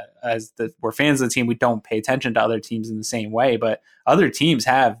fans of the team, we don't pay attention to other teams in the same way, but other teams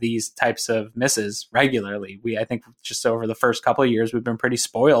have these types of misses regularly. I think just over the first couple of years, we've been pretty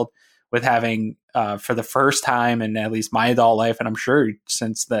spoiled with having, for the first time in at least my adult life, and I'm sure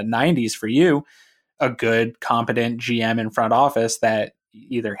since the 90s for you, a good, competent GM in front office that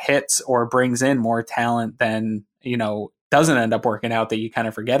either hits or brings in more talent than, doesn't end up working out that you kind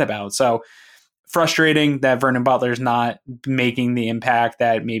of forget about. So frustrating that Vernon Butler's not making the impact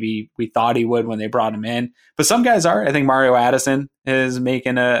that maybe we thought he would when they brought him in. But some guys are. I think Mario Addison is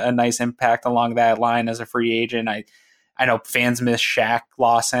making a nice impact along that line as a free agent. I know fans miss Shaq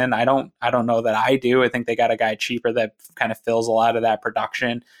Lawson. I don't know that I do. I think they got a guy cheaper that kind of fills a lot of that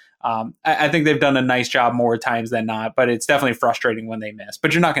production. I think they've done a nice job more times than not, but it's definitely frustrating when they miss.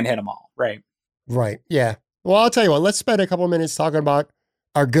 But you're not going to hit them all, right? Right, yeah. Well, I'll tell you what, let's spend a couple of minutes talking about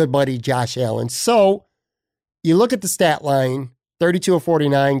our good buddy Josh Allen. So you look at the stat line, 32 of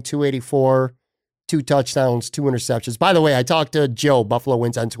 49, 284, 2 touchdowns, 2 interceptions. By the way, I talked to Joe, Buffalo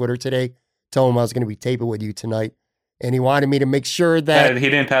Wins on Twitter today, told him I was going to be taping with you tonight. And he wanted me to make sure that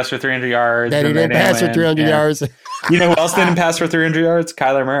he didn't pass for 300 yards. That he didn't pass for 300 yards. You know who else didn't pass for 300 yards?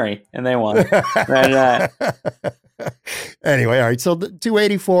 Kyler Murray, and they won. Anyway, all right. So the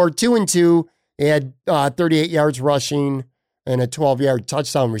 284, 2-2. He had 38 yards rushing and a 12-yard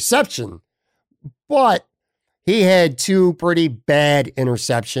touchdown reception. But he had 2 pretty bad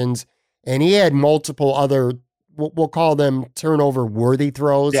interceptions, and he had multiple other, we'll call them turnover-worthy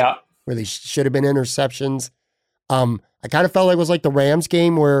throws, where they should have been interceptions. I kind of felt like it was like the Rams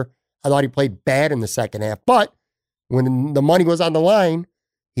game where I thought he played bad in the second half. But when the money was on the line,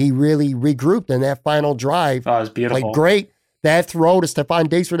 he really regrouped in that final drive. Oh, it was beautiful. Played great. That throw to Stephon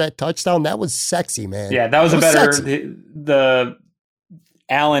Diggs for that touchdown, that was sexy, man. Yeah, that was the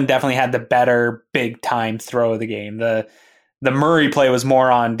Allen definitely had the better big time throw of the game. The Murray play was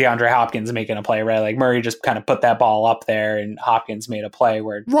more on DeAndre Hopkins making a play, right? Like Murray just kind of put that ball up there and Hopkins made a play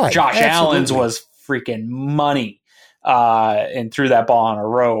where Josh Allen's was freaking money and threw that ball on a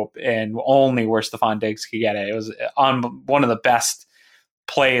rope and only where Stephon Diggs could get it. It was on one of the best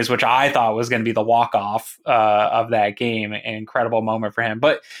plays, which I thought was going to be the walk-off of that game. An incredible moment for him.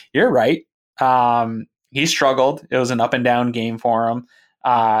 But you're right. He struggled. It was an up and down game for him.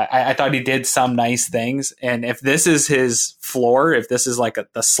 I thought he did some nice things. And if this is his floor, if this is like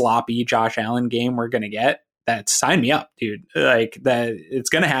the sloppy Josh Allen game we're going to get, that sign me up, dude. Like that, it's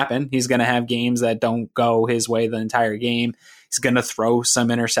going to happen. He's going to have games that don't go his way the entire game. He's going to throw some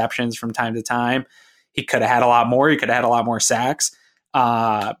interceptions from time to time. He could have had a lot more. He could have had a lot more sacks.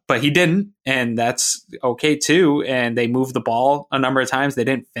 But he didn't, and that's okay too. And they moved the ball a number of times. They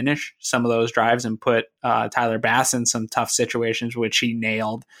didn't finish some of those drives and put Tyler Bass in some tough situations, which he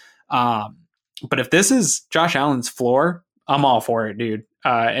nailed. But if this is Josh Allen's floor, I'm all for it, dude.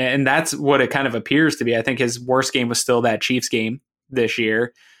 And that's what it kind of appears to be. I think his worst game was still that Chiefs game this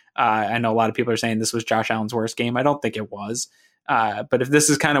year. I know a lot of people are saying this was Josh Allen's worst game. I don't think it was. But if this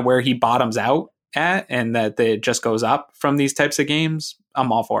is kind of where he bottoms out at and that it just goes up from these types of games, I'm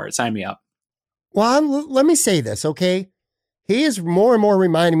all for it. Sign me up. Well, let me say this, okay? He is more and more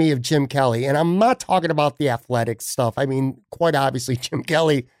reminding me of Jim Kelly, and I'm not talking about the athletic stuff. I mean, quite obviously, Jim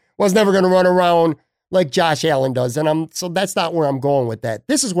Kelly was never going to run around like Josh Allen does, and so that's not where I'm going with that.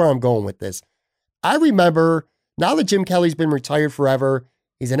 This is where I'm going with this. I remember, now that Jim Kelly's been retired forever,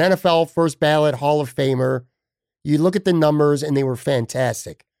 he's an NFL first ballot Hall of Famer. You look at the numbers, and they were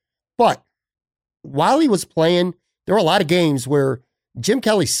fantastic. But while he was playing, there were a lot of games where Jim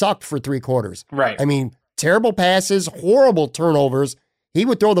Kelly sucked for 3 quarters. Right. I mean, terrible passes, horrible turnovers. He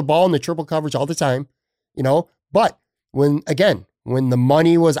would throw the ball in the triple coverage all the time, but when the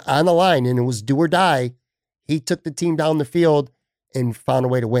money was on the line and it was do or die, he took the team down the field and found a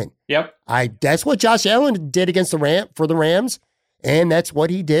way to win. Yep. That's what Josh Allen did against for the Rams, and that's what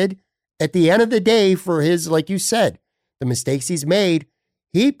he did at the end of the day for his, like you said, the mistakes he's made.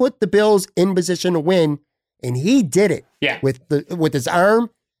 He put the Bills in position to win, and he did it with his arm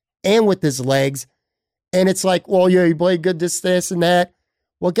and with his legs. And it's like, well, yeah, he played good, this, and that.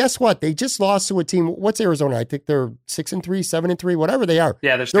 Well, guess what? They just lost to a team. What's Arizona? I think they're 6-3, 7-3, whatever they are.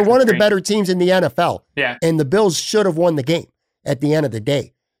 Yeah, they're one of the better teams in the NFL. Yeah. And the Bills should have won the game at the end of the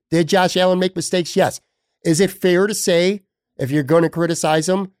day. Did Josh Allen make mistakes? Yes. Is it fair to say, if you're going to criticize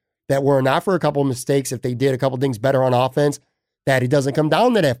him, that were not for a couple of mistakes, if they did a couple things better on offense, that he doesn't come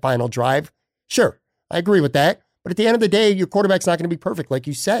down to that final drive? Sure, I agree with that. But at the end of the day, your quarterback's not going to be perfect, like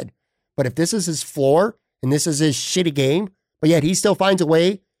you said. But if this is his floor and this is his shitty game, but yet he still finds a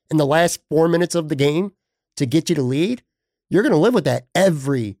way in the last 4 minutes of the game to get you to lead, you're going to live with that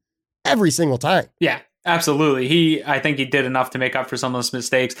every single time. Yeah, absolutely. I think he did enough to make up for some of those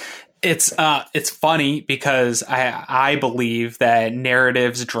mistakes. It's funny because I believe that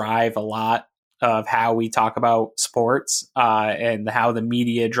narratives drive a lot of how we talk about sports and how the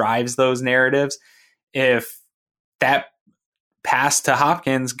media drives those narratives. If that pass to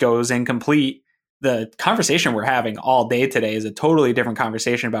Hopkins goes incomplete, the conversation we're having all day today is a totally different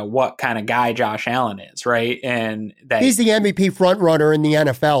conversation about what kind of guy Josh Allen is, right? And that he's the MVP front runner in the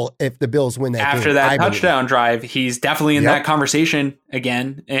NFL if the Bills win that game. After that touchdown drive, he's definitely in that conversation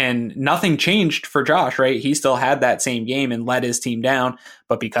again, and nothing changed for Josh, right? He still had that same game and led his team down,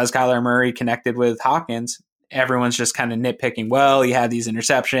 but because Kyler Murray connected with Hopkins, everyone's just kind of nitpicking, well, he had these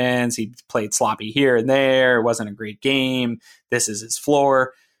interceptions, he played sloppy here and there, it wasn't a great game, this is his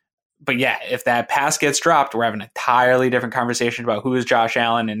floor. But yeah, if that pass gets dropped, we're having an entirely different conversation about who is Josh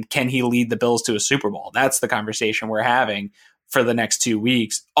Allen and can he lead the Bills to a Super Bowl. That's the conversation we're having for the next 2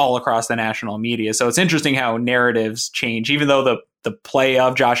 weeks all across the national media. So it's interesting how narratives change, even though the play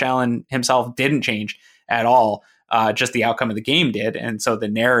of Josh Allen himself didn't change at all. Just the outcome of the game did. And so the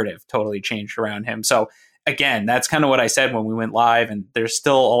narrative totally changed around him. So again, that's kind of what I said when we went live. And there's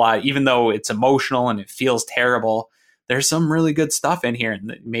still a lot, even though it's emotional and it feels terrible, there's some really good stuff in here.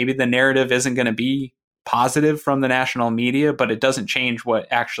 And maybe the narrative isn't going to be positive from the national media, but it doesn't change what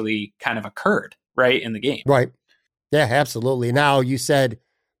actually kind of occurred, right, in the game. Right. Yeah, absolutely. Now, you said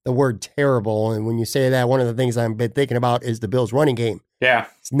the word terrible. And when you say that, one of the things I've been thinking about is the Bills' running game. Yeah.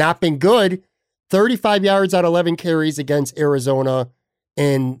 It's not been good. 35 yards out of 11 carries against Arizona.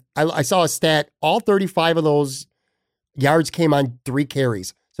 And I saw a stat, all 35 of those yards came on 3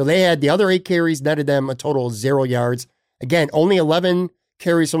 carries. So they had the other 8 carries, netted them a total of 0 yards. Again, only 11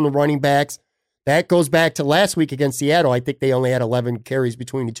 carries from the running backs. That goes back to last week against Seattle. I think they only had 11 carries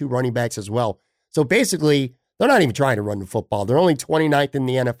between the 2 running backs as well. So basically, they're not even trying to run the football. They're only 29th in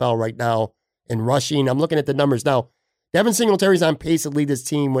the NFL right now in rushing. I'm looking at the numbers now. Devin Singletary's on pace to lead this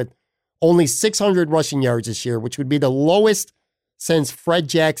team with only 600 rushing yards this year, which would be the lowest since Fred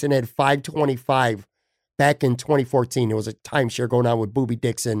Jackson had 525 back in 2014. There was a timeshare going on with Boobie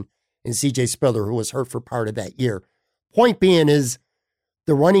Dixon and C.J. Spiller, who was hurt for part of that year. Point being is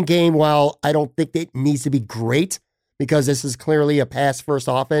the running game, while I don't think it needs to be great, because this is clearly a pass-first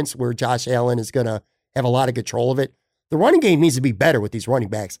offense where Josh Allen is going to have a lot of control of it, the running game needs to be better with these running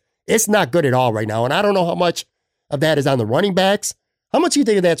backs. It's not good at all right now, and I don't know how much of that is on the running backs. How much do you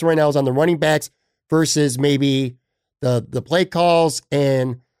think of that right now is on the running backs versus maybe the play calls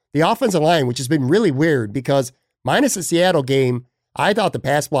and the offensive line, which has been really weird because minus the Seattle game, I thought the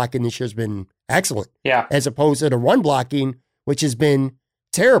pass blocking this year has been excellent. Yeah. As opposed to the run blocking, which has been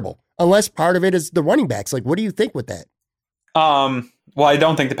terrible, unless part of it is the running backs. Like, what do you think with that? Well, I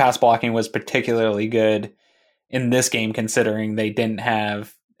don't think the pass blocking was particularly good in this game, considering they didn't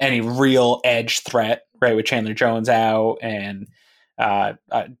have any real edge threat, right? With Chandler Jones out and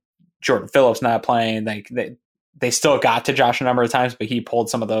Jordan Phillips not playing. They still got to Josh a number of times, but he pulled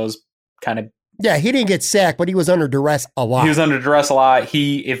some of those kind of. Yeah, he didn't get sacked, but he was under duress a lot. He was under duress a lot.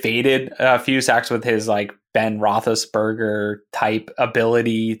 He evaded a few sacks with his like Ben Roethlisberger type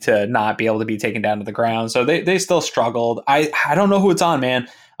ability to not be able to be taken down to the ground. So they still struggled. I don't know who it's on, man.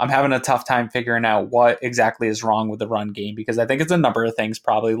 I'm having a tough time figuring out what exactly is wrong with the run game because I think it's a number of things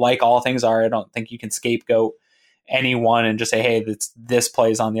probably. Like all things are, I don't think you can scapegoat anyone and just say, hey, this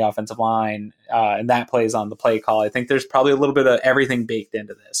plays on the offensive line and that plays on the play call. I think there's probably a little bit of everything baked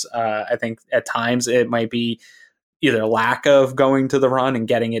into this. I think at times it might be either lack of going to the run and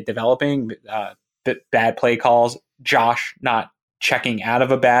getting it developing, bad play calls, Josh not checking out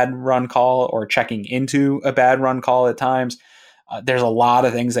of a bad run call or checking into a bad run call at times. There's a lot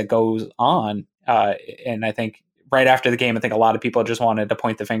of things that goes on. And I think right after the game, I think a lot of people just wanted to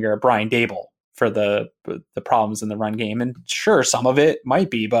point the finger at Brian Daboll for the problems in the run game. And sure, some of it might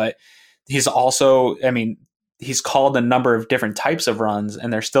be, but he's also, I mean, he's called a number of different types of runs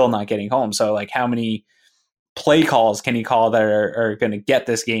and they're still not getting home. So like how many play calls can he call that are going to get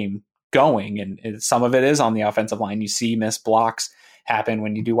this game going? And some of it is on the offensive line. You see missed blocks happen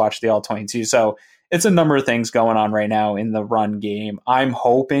when you do watch the All-22. So it's a number of things going on right now in the run game. I'm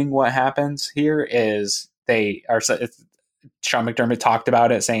hoping what happens here is Sean McDermott talked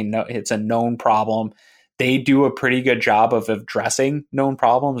about it, saying no, it's a known problem. They do a pretty good job of addressing known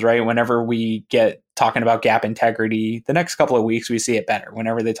problems, right? Whenever we get talking about gap integrity, the next couple of weeks we see it better.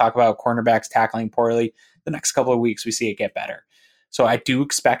 Whenever they talk about cornerbacks tackling poorly, the next couple of weeks we see it get better. So I do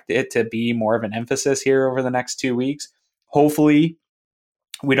expect it to be more of an emphasis here over the next 2 weeks. Hopefully,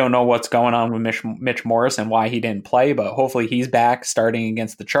 we don't know what's going on with Mitch Morris and why he didn't play, but hopefully he's back starting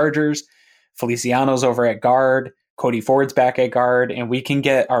against the Chargers. Feliciano's over at guard. Cody Ford's back at guard. And we can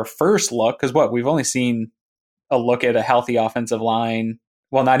get our first look, because we've only seen a look at a healthy offensive line.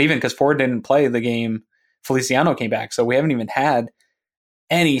 Well, not even, because Ford didn't play the game. Feliciano came back. So we haven't even had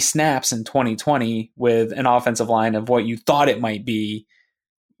any snaps in 2020 with an offensive line of what you thought it might be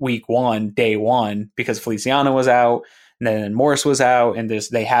week one, day one, because Feliciano was out. And then Morris was out, and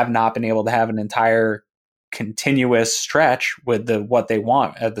they have not been able to have an entire continuous stretch with what they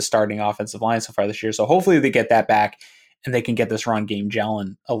want at the starting offensive line so far this year. So hopefully they get that back and they can get this run game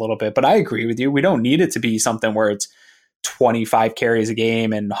gelling a little bit. But I agree with you. We don't need it to be something where it's 25 carries a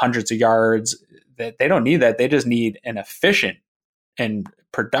game and hundreds of yards. They don't need that. They just need an efficient and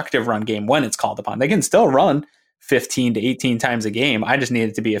productive run game when it's called upon. They can still run 15 to 18 times a game. I just need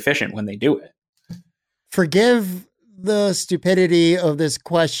it to be efficient when they do it. Forgive the stupidity of this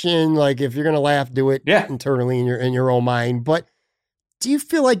question. Like, if you're going to laugh, do it internally in your own mind. But do you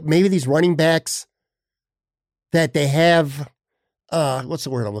feel like maybe these running backs that they have, what's the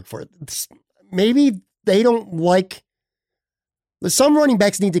word I'm looking for? Maybe they don't like, some running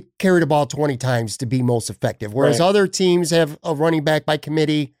backs need to carry the ball 20 times to be most effective. Whereas other teams have a running back by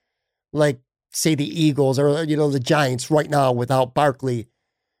committee, like say the Eagles or, the Giants right now without Barkley,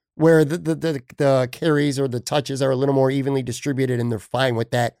 where the carries or the touches are a little more evenly distributed and they're fine with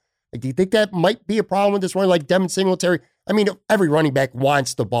that. Like, do you think that might be a problem with this one? Like Devin Singletary, I mean, every running back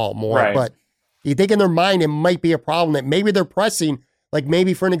wants the ball more, but do you think in their mind it might be a problem that maybe they're pressing, like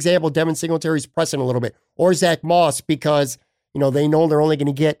maybe for an example, Devin Singletary's pressing a little bit, or Zach Moss, because, they know they're only going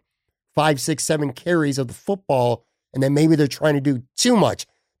to get 5, 6, 7 carries of the football, and then maybe they're trying to do too much.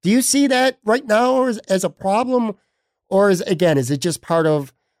 Do you see that right now as a problem? Or is it just part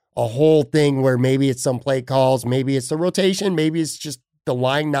of a whole thing where maybe it's some play calls, maybe it's the rotation, maybe it's just the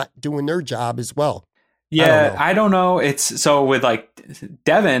line not doing their job as well? Yeah, I don't know. It's so with like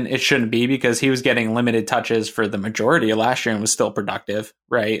Devin, it shouldn't be, because he was getting limited touches for the majority of last year and was still productive,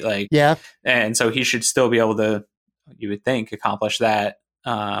 right? Like, yeah. And so he should still be able to, you would think, accomplish that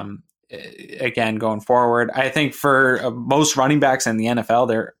again going forward. I think for most running backs in the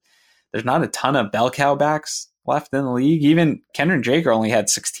NFL, there's not a ton of bell cow backs left in the league. Even Kendrick Jaker only had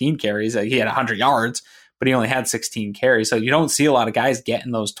 16 carries. He had 100 yards, but he only had 16 carries. So you don't see a lot of guys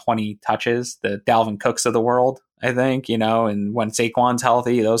getting those 20 touches, the Dalvin Cooks of the world, I think, and when Saquon's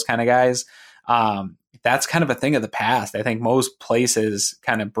healthy, those kind of guys. That's kind of a thing of the past. I think most places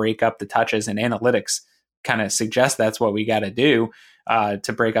kind of break up the touches, and analytics kind of suggest that's what we got to do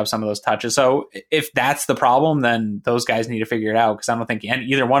to break up some of those touches. So if that's the problem, then those guys need to figure it out, because I don't think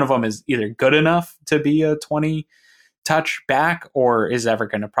either one of them is either good enough to be a 20 touch back or is ever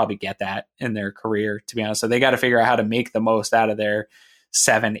going to probably get that in their career, to be honest. So they got to figure out how to make the most out of their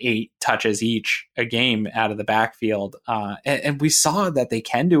 7, 8 touches each a game out of the backfield. And we saw that they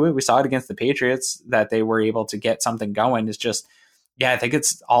can do it. We saw it against the Patriots, that they were able to get something going. It's just, I think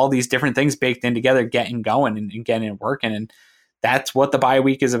it's all these different things baked in together, getting going and getting it working. And that's what the bye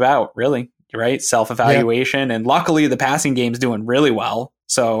week is about, really, right? Self-evaluation. Yeah. And luckily the passing game's doing really well.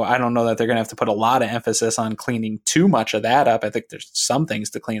 So I don't know that they're going to have to put a lot of emphasis on cleaning too much of that up. I think there's some things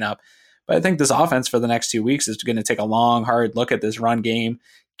to clean up. But I think this offense for the next 2 weeks is going to take a long, hard look at this run game,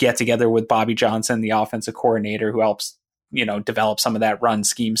 get together with Bobby Johnson, the offensive coordinator, who helps, develop some of that run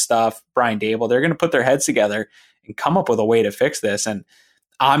scheme stuff, Brian Daboll. They're going to put their heads together and come up with a way to fix this. And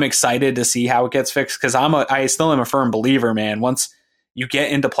I'm excited to see how it gets fixed, because I still am a firm believer, man. Once you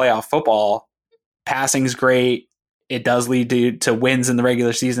get into playoff football, passing's great. It does lead to wins in the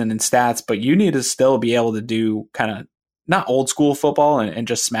regular season and stats, but you need to still be able to do kind of not old school football and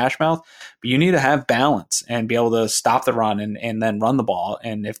just smash mouth, but you need to have balance and be able to stop the run and then run the ball.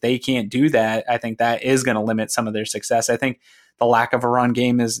 And if they can't do that, I think that is going to limit some of their success. I think the lack of a run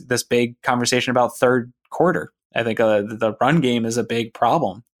game is this big conversation about third quarter. I think the run game is a big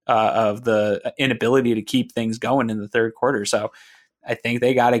problem of the inability to keep things going in the third quarter. So I think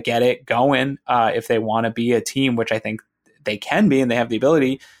they got to get it going if they want to be a team, which I think they can be, and they have the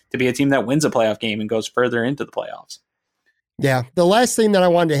ability to be a team that wins a playoff game and goes further into the playoffs. Yeah. The last thing that I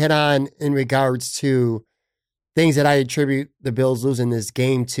wanted to hit on in regards to things that I attribute the Bills losing this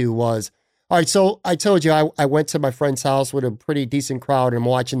game to was, all right, so I told you I went to my friend's house with a pretty decent crowd and I'm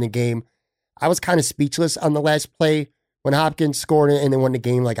watching the game. I was kind of speechless on the last play when Hopkins scored it and then won the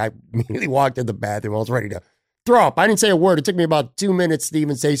game. Like, I immediately walked to the bathroom. I was ready to throw up. I didn't say a word. It took me about 2 minutes to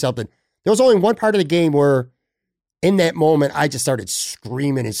even say something. There was only one part of the game where in that moment, I just started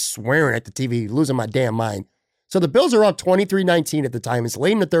screaming and swearing at the TV, losing my damn mind. So the Bills are up 23-19 at the time. It's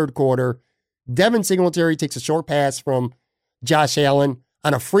late in the third quarter. Devin Singletary takes a short pass from Josh Allen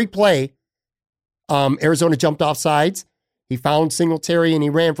on a free play. Arizona jumped off sides. He found Singletary and he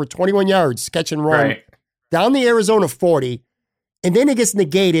ran for 21 yards, catch and run down the Arizona 40. And then it gets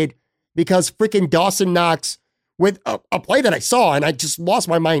negated because freaking Dawson Knox with a play that I saw, and I just lost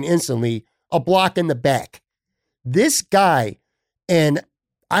my mind instantly, a block in the back. This guy, and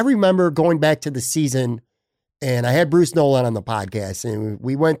I remember going back to the season, and I had Bruce Nolan on the podcast, and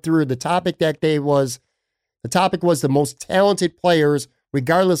we went through the topic that day was the most talented players,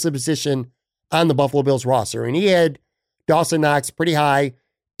 regardless of position, on the Buffalo Bills roster. And he had Dawson Knox pretty high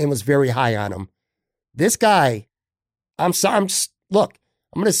and was very high on him. This guy, I'm going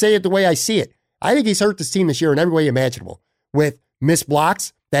to say it the way I see it. I think he's hurt this team this year in every way imaginable, with missed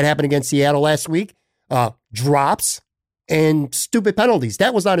blocks that happened against Seattle last week, drops, and stupid penalties.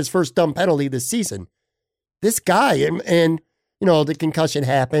 That was not his first dumb penalty this season. This guy, and the concussion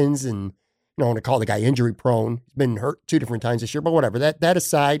happens, and I want to call the guy injury prone. He's been hurt 2 different times this year, but whatever. That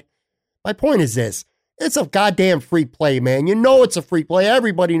aside, my point is this. It's a goddamn free play, man. You know it's a free play.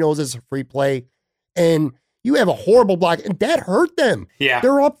 Everybody knows it's a free play. And you have a horrible block, and that hurt them. Yeah.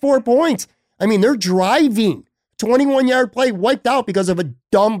 They're up 4 points. I mean, they're driving. 21-yard play wiped out because of a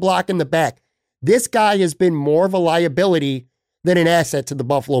dumb block in the back. This guy has been more of a liability than an asset to the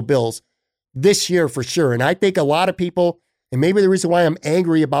Buffalo Bills this year for sure. And I think a lot of people, and maybe the reason why I'm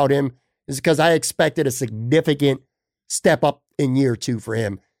angry about him is because I expected a significant step up in year 2 for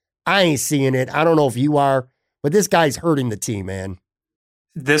him. I ain't seeing it. I don't know if you are, but this guy's hurting the team, man.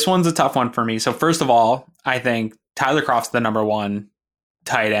 This one's a tough one for me. So first of all, I think Tyler Kroft's the number 1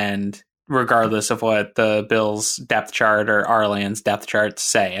 tight end, regardless of what the Bills depth chart or Arland's depth charts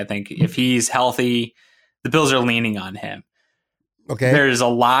say. I think if he's healthy, the Bills are leaning on him. Okay. There's a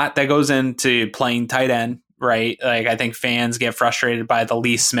lot that goes into playing tight end, right? Like, I think fans get frustrated by the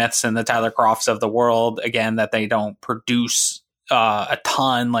Lee Smiths and the Tyler Crofts of the world, again, that they don't produce a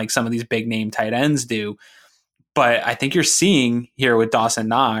ton like some of these big name tight ends do. But I think you're seeing here with Dawson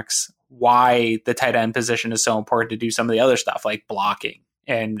Knox why the tight end position is so important to do some of the other stuff like blocking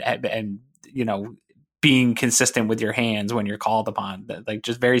and being consistent with your hands when you're called upon. Like,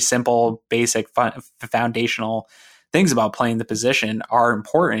 just very simple, basic, foundational things about playing the position are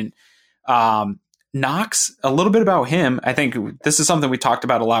important. Knox, a little bit about him. I think this is something we talked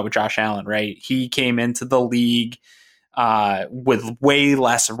about a lot with Josh Allen, right? He came into the league with way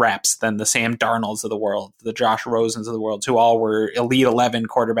less reps than the Sam Darnolds of the world, the Josh Rosens of the world, who all were Elite 11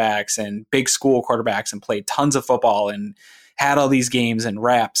 quarterbacks and big school quarterbacks and played tons of football and had all these games and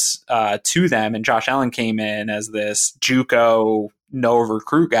reps to them. And Josh Allen came in as this JUCO, no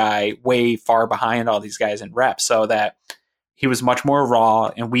recruit guy, way far behind all these guys in reps, so that he was much more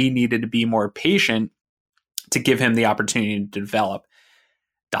raw, and we needed to be more patient to give him the opportunity to develop.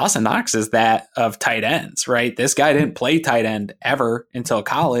 Dawson Knox is that of tight ends, right? This guy didn't play tight end ever until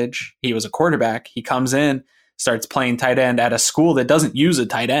college. He was a quarterback. He comes in, starts playing tight end at a school that doesn't use a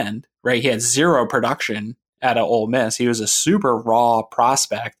tight end, right? He had 0 production at Ole Miss. He was a super raw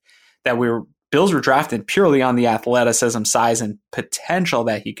prospect that Bills were drafted purely on the athleticism, size, and potential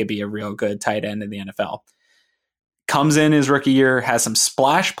that he could be a real good tight end in the NFL. Comes in his rookie year, has some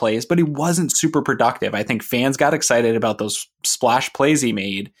splash plays, but he wasn't super productive. I think fans got excited about those splash plays he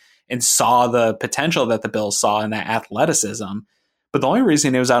made and saw the potential that the Bills saw in that athleticism. But the only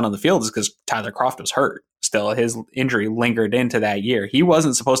reason he was out on the field is because Tyler Kroft was hurt. Still, his injury lingered into that year. He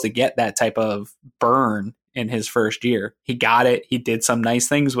wasn't supposed to get that type of burn in his first year. He got it. He did some nice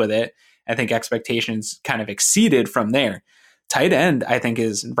things with it. I think expectations kind of exceeded from there. Tight end, I think,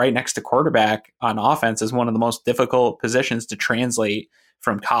 is right next to quarterback on offense, is one of the most difficult positions to translate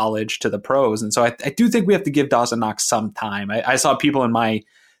from college to the pros. And so I do think we have to give Dawson Knox some time. I saw people in my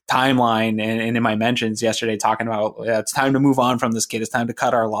timeline and in my mentions yesterday talking about it's time to move on from this kid. It's time to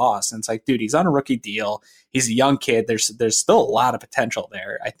cut our loss. And it's like, dude, he's on a rookie deal. He's a young kid. There's still a lot of potential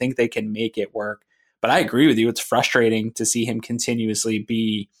there. I think they can make it work. But I agree with you. It's frustrating to see him continuously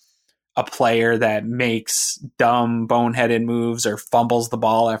be a player that makes dumb, boneheaded moves or fumbles the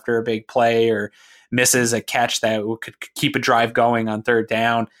ball after a big play or misses a catch that could keep a drive going on third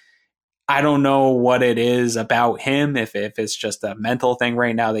down. I don't know what it is about him, if it's just a mental thing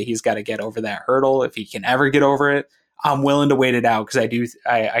right now that he's got to get over that hurdle. If he can ever get over it, I'm willing to wait it out because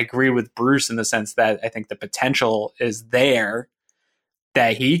I agree with Bruce in the sense that I think the potential is there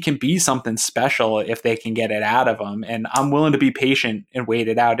that he can be something special if they can get it out of him. And I'm willing to be patient and wait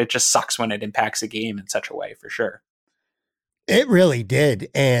it out. It just sucks when it impacts a game in such a way, for sure. It really did.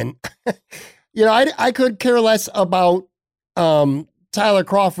 And, I could care less about Tyler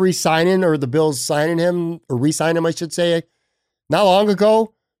Kroft re-signing or the Bills signing him or re-signing him, I should say, not long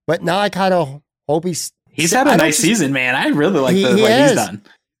ago. But now I kind of hope he's had a nice season, man. I really like what he's done.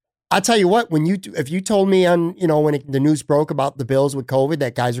 I'll tell you what, if you told me on, when the news broke about the Bills with COVID,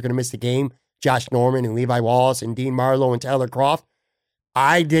 that guys are going to miss the game, Josh Norman and Levi Wallace and Dean Marlowe and Tyler Kroft,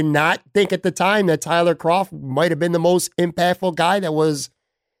 I did not think at the time that Tyler Kroft might have been the most impactful guy that was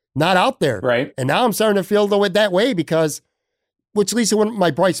not out there. Right. And now I'm starting to feel that way which leads to one of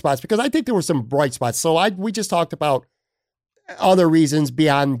my bright spots, because I think there were some bright spots. So we just talked about other reasons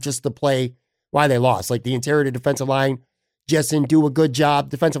beyond just the play, why they lost, like the interior defensive line just didn't do a good job.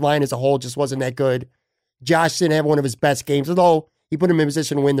 Defensive line as a whole just wasn't that good. Josh didn't have one of his best games, although he put him in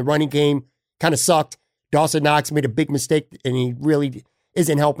position to win. The running game kind of sucked. Dawson Knox made a big mistake, and he really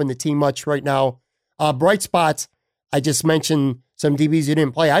isn't helping the team much right now. Bright spots, I just mentioned some DBs who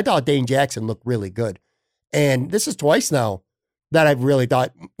didn't play. I thought Dane Jackson looked really good. And this is twice now that I've really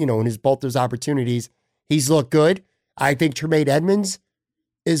thought, in both those opportunities, he's looked good. I think Tremaine Edmonds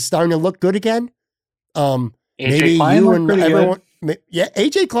is starting to look good again. Maybe Klein you and everyone. Good. Yeah,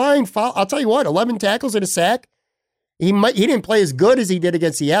 AJ Klein, I'll tell you what, 11 tackles and a sack. He didn't play as good as he did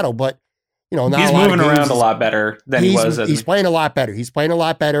against Seattle, but now he's moving around a lot better than he was. He's playing a lot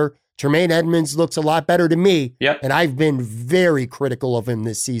better. Tremaine Edmonds looks a lot better to me. Yep. And I've been very critical of him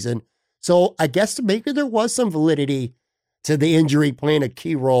this season. So I guess maybe there was some validity to the injury playing a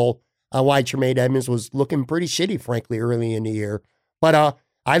key role on why Tremaine Edmonds was looking pretty shitty, frankly, early in the year. But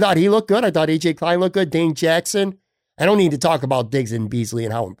I thought he looked good. I thought AJ Klein looked good. Dane Jackson. I don't need to talk about Diggs and Beasley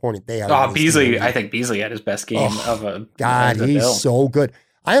and how important they are. Beasley, I think Beasley had his best game of a God, he's so good.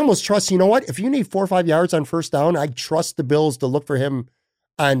 I almost trust, if you need 4 or 5 yards on first down, I trust the Bills to look for him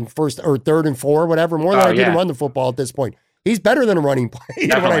on first or third and 4, whatever, more than I did to run the football at this point. He's better than a running play. You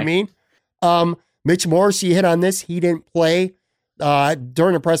know what I mean? Mitch Morse, you hit on this. He didn't play.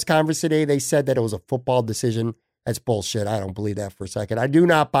 During a press conference today, they said that it was a football decision. That's bullshit. I don't believe that for a second. I do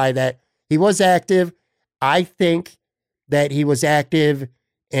not buy that. He was active. I think that he was active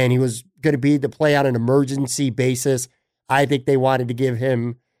and he was going to be to play on an emergency basis. I think they wanted to give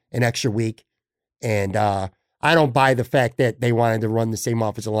him an extra week. And I don't buy the fact that they wanted to run the same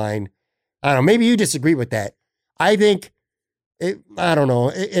offensive line. I don't know. Maybe you disagree with that. I think, I don't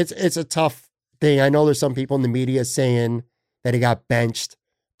know. It's a tough thing. I know there's some people in the media saying that he got benched.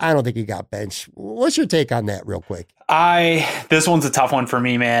 I don't think he got benched. What's your take on that real quick? This one's a tough one for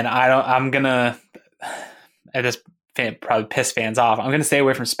me, man. This probably piss fans off. I'm going to stay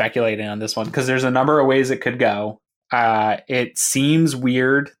away from speculating on this one because there's a number of ways it could go. It seems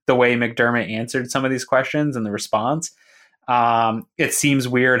weird the way McDermott answered some of these questions and the response. It seems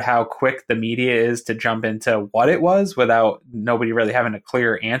weird how quick the media is to jump into what it was without nobody really having a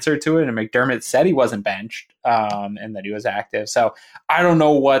clear answer to it. And McDermott said he wasn't benched and that he was active. So I don't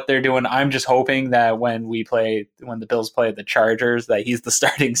know what they're doing. I'm just hoping that when the Bills play the Chargers, that he's the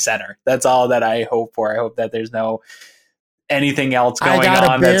starting center. That's all that I hope for. I hope that there's no anything else going on.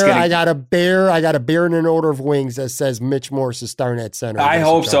 I got a bear in an order of wings that says Mitch Morse is starting at center. I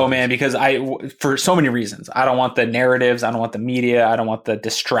hope so, man, because for so many reasons. I don't want the narratives. I don't want the media. I don't want the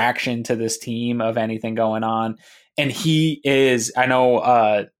distraction to this team of anything going on. And he is, I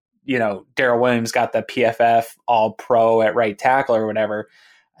know, Darrell Williams got the PFF All Pro at right tackle or whatever.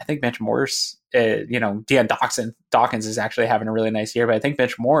 I think Mitch Morse, Deion Dawkins is actually having a really nice year, but I think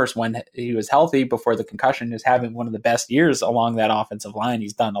Mitch Morse, when he was healthy before the concussion, is having one of the best years along that offensive line.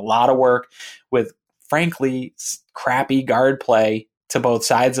 He's done a lot of work with, frankly, crappy guard play to both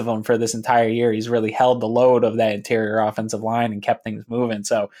sides of them for this entire year. He's really held the load of that interior offensive line and kept things moving.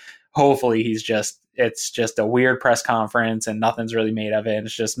 So hopefully it's just a weird press conference and nothing's really made of it.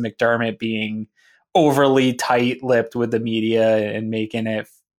 It's just McDermott being overly tight-lipped with the media and making it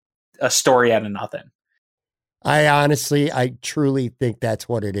a story out of nothing. I truly think that's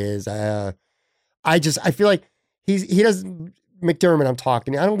what it is. I feel like he doesn't, McDermott, I'm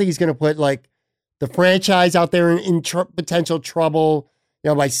talking, I don't think he's going to put like the franchise out there in potential trouble,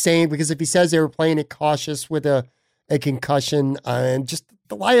 by saying, because if he says they were playing it cautious with a concussion, and just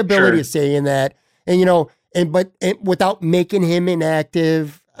the liability of saying that, and without making him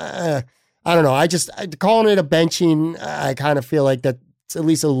inactive, I don't know. Calling it a benching, I kind of feel like that's at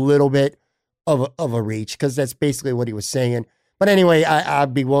least a little bit of a reach, because that's basically what he was saying. But anyway,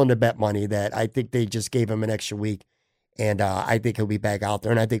 I'd be willing to bet money that I think they just gave him an extra week, and I think he'll be back out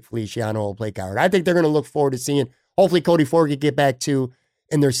there, and I think Feliciano will play guard. I think they're going to look forward to seeing, hopefully Cody Ford can get back to,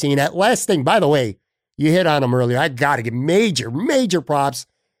 and they're seeing that. Last thing, by the way, you hit on him earlier. I got to give major props.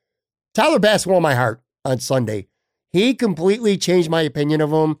 Tyler Bass won my heart on Sunday. He completely changed my opinion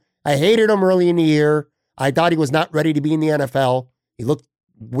of him. I hated him early in the year. I thought he was not ready to be in the NFL. He looked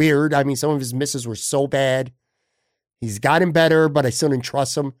weird. I mean, some of his misses were so bad. He's gotten better, but I still didn't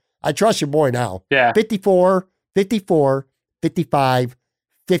trust him. I trust your boy now. Yeah. 54, 55,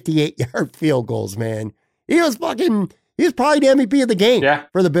 58-yard field goals, man. He was probably the MVP of the game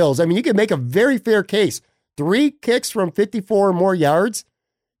for the Bills. I mean, you could make a very fair case. 3 kicks from 54 or more yards.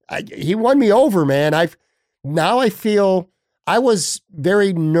 He won me over, man. I feel I was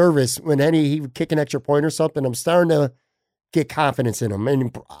very nervous when he would kick an extra point or something. I'm starting to get confidence in him.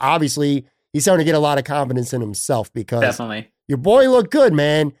 And obviously, he's starting to get a lot of confidence in himself, because definitely your boy looked good,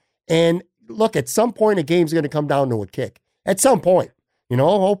 man. And look, at some point, a game's going to come down to a kick. At some point,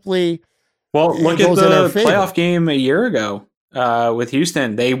 hopefully. Well, look at the playoff game a year ago with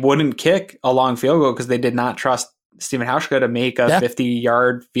Houston. They wouldn't kick a long field goal because they did not trust Stephen Hauschka to make a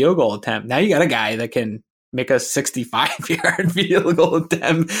 50-yard field goal attempt. Now you got a guy that can make a 65-yard field goal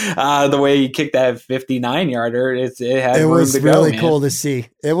attempt. The way he kicked that 59-yarder, it was really cool to see.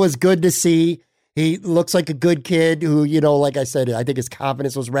 It was good to see. He looks like a good kid who, like I said, I think his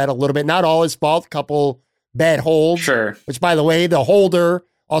confidence was rattled a little bit. Not all his fault. Couple bad holds. Sure. Which, by the way, the holder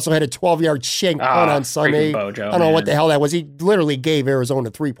also had a 12-yard shank punt on Sunday. Bojo, I don't know what the hell that was. He literally gave Arizona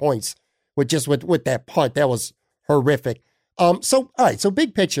 3 points with that punt. That was horrific. So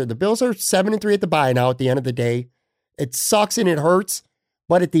big picture, the Bills are 7-3 at the bye now at the end of the day. It sucks and it hurts,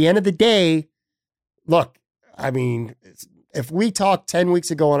 but at the end of the day, look, I mean, if we talked 10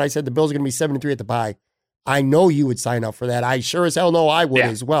 weeks ago and I said the Bills are going to be 7-3 at the bye, I know you would sign up for that. I sure as hell know I would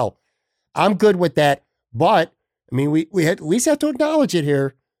as well. I'm good with that, but I mean, we at least have to acknowledge it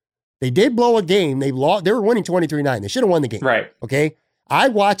here. They did blow a game. They were winning 23-9. They should have won the game. Right. Okay. I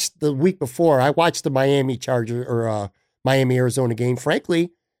watched the week before. I watched the Miami-Arizona game. Frankly,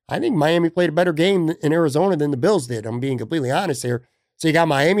 I think Miami played a better game in Arizona than the Bills did. I'm being completely honest here. So you got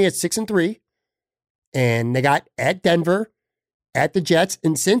Miami at 6-3, and they got at Denver, at the Jets,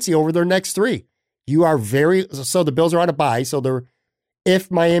 and Cincy over their next 3. So the Bills are on a bye. So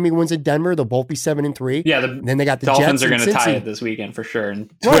if Miami wins at Denver, they'll both be 7-3. Yeah. Then they got the Dolphins Jets are going to tie it this weekend for sure. And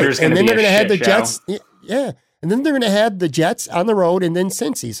Twitter's going to be a shit show. Jets. Yeah. And then they're going to have the Jets on the road and then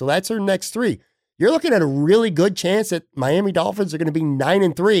Cincy. So that's their next 3. You're looking at a really good chance that Miami Dolphins are going to be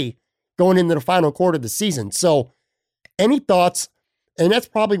 9-3 going into the final quarter of the season. So any thoughts? And that's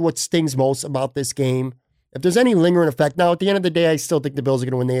probably what stings most about this game. If there's any lingering effect. Now, at the end of the day, I still think the Bills are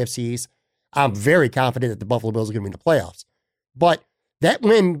going to win the AFC East. I'm very confident that the Buffalo Bills are going to win the playoffs. But that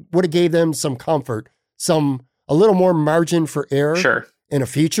win would have gave them some comfort, a little more margin for error in a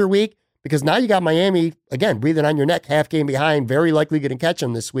future week, because now you got Miami, again, breathing on your neck, half game behind, very likely going to catch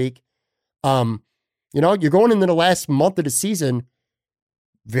them this week. You're going into the last month of the season,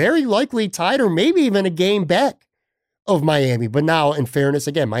 very likely tied or maybe even a game back of Miami. But now, in fairness,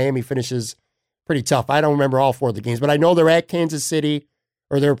 again, Miami finishes pretty tough. I don't remember all 4 of the games, but I know they're at Kansas City,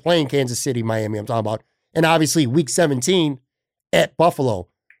 or they're playing Kansas City, Miami, I'm talking about. And obviously, week 17 at Buffalo.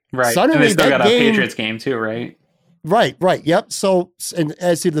 Right. Suddenly, and they still got a Patriots game too, right? Right. Yep. So, and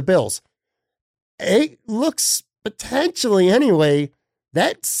as to the Bills, it looks potentially anyway,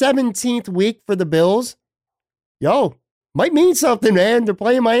 that 17th week for the Bills, might mean something, man. They're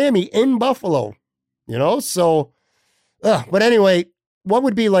playing Miami in Buffalo, so, but anyway, what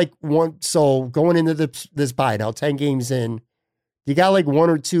would be like going into this bye now, 10 games in, you got like 1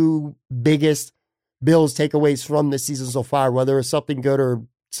 or 2 biggest Bills takeaways from this season so far, whether it's something good or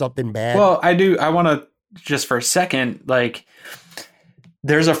something bad? Well, I want to just for a second, like,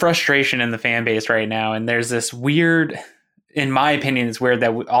 there's a frustration in the fan base right now. And there's this weird, in my opinion, it's weird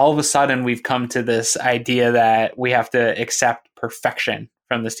that all of a sudden we've come to this idea that we have to accept perfection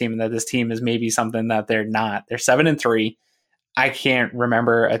from this team, and that this team is maybe something that they're not. They're 7-3. I can't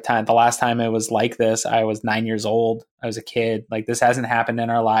remember a time. The last time it was like this, I was 9 years old. I was a kid. Like, this hasn't happened in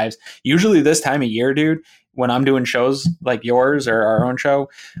our lives. Usually this time of year, dude, when I'm doing shows like yours or our own show,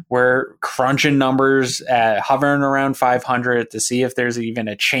 we're crunching numbers hovering around 500 to see if there's even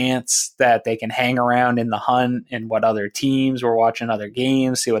a chance that they can hang around in the hunt and what other teams. We're watching other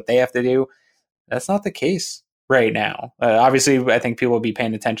games, see what they have to do. That's not the case right now. Obviously, I think people will be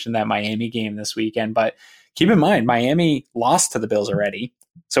paying attention to that Miami game this weekend, but keep in mind, Miami lost to the Bills already.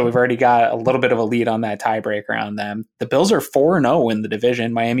 So we've already got a little bit of a lead on that tiebreaker on them. The Bills are 4-0 in the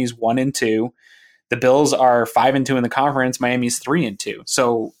division. Miami's 1-2. The Bills are 5-2 in the conference. Miami's 3-2.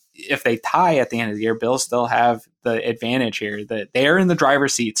 So if they tie at the end of the year, Bills still have the advantage here. That they're in the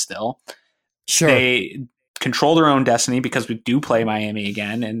driver's seat still. Sure. They control their own destiny because we do play Miami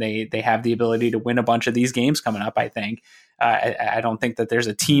again, and they have the ability to win a bunch of these games coming up, I think. I don't think that there's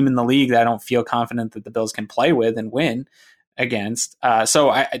a team in the league that I don't feel confident that the Bills can play with and win against.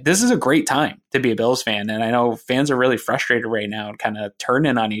 This is a great time to be a Bills fan. And I know fans are really frustrated right now and kind of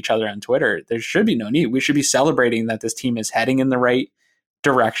turning on each other on Twitter. There should be no need. We should be celebrating that this team is heading in the right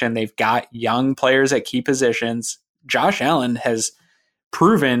direction. They've got young players at key positions. Josh Allen has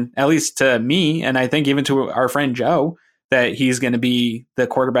proven, at least to me, and I think even to our friend Joe, that he's going to be the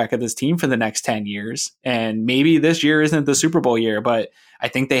quarterback of this team for the next 10 years. And maybe this year isn't the Super Bowl year, but I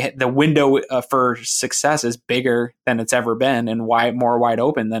think the window for success is bigger than it's ever been and more wide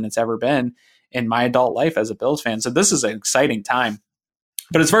open than it's ever been in my adult life as a Bills fan. So this is an exciting time.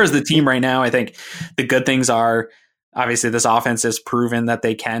 But as far as the team right now, I think the good things are, obviously this offense has proven that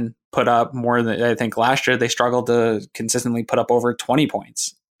they can put up more than, I think last year they struggled to consistently put up over 20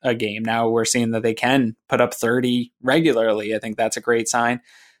 points a game. Now we're seeing that they can put up 30 regularly. I think that's a great sign.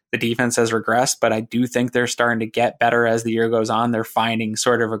 The defense has regressed, but I do think they're starting to get better as the year goes on. They're finding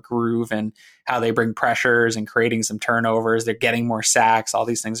sort of a groove and how they bring pressures and creating some turnovers. They're getting more sacks. All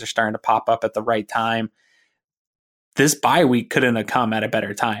these things are starting to pop up at the right time. This bye week couldn't have come at a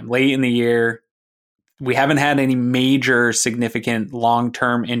better time. Late in the year, we haven't had any major significant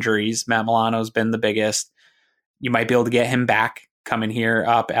long-term injuries. Matt Milano's been the biggest. You might be able to get him back coming here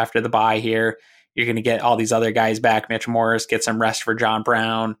up after the bye here. You're going to get all these other guys back. Mitch Morris, get some rest for John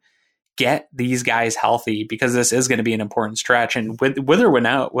Brown. Get these guys healthy because this is going to be an important stretch. And with or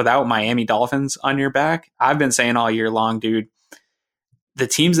without Miami Dolphins on your back, I've been saying all year long, dude, the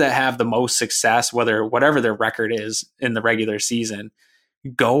teams that have the most success, whatever their record is in the regular season,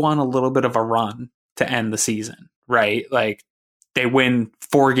 go on a little bit of a run to end the season, right? Like they win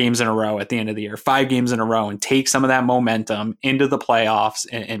 4 games in a row at the end of the year, 5 games in a row, and take some of that momentum into the playoffs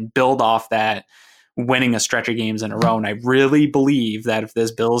and build off that, winning a stretch of games in a row. And I really believe that if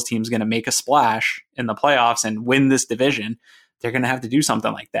this Bills team is going to make a splash in the playoffs and win this division, they're going to have to do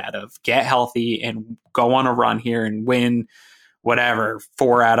something like that, of get healthy and go on a run here and win whatever,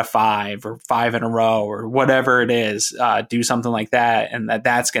 4 out of 5 or 5 in a row or whatever it is, do something like that. And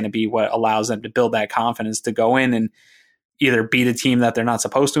that's going to be what allows them to build that confidence to go in and either beat a team that they're not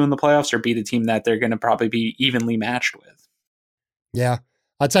supposed to in the playoffs or beat a team that they're going to probably be evenly matched with. Yeah.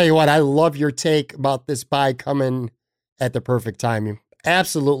 I'll tell you what, I love your take about this bye coming at the perfect time. You're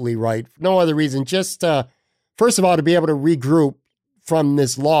absolutely right. No other reason. Just, first of all, to be able to regroup from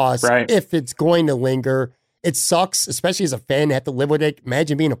this loss, right, if it's going to linger. It sucks, especially as a fan, to have to live with it.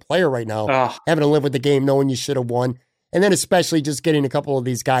 Imagine being a player right now, having to live with the game, knowing you should have won. And then especially just getting a couple of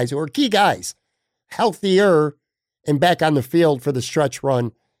these guys who are key guys healthier and back on the field for the stretch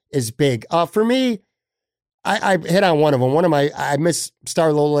run is big. For me, I hit on one of them. I miss Star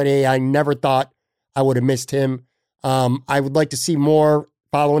Lolade. I never thought I would have missed him. I would like to see more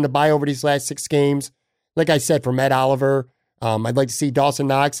following the bye over these last 6 games. Like I said, for Matt Oliver, I'd like to see Dawson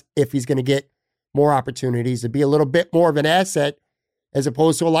Knox, if he's going to get more opportunities, to be a little bit more of an asset as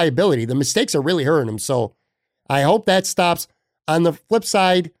opposed to a liability. The mistakes are really hurting him. So I hope that stops. On the flip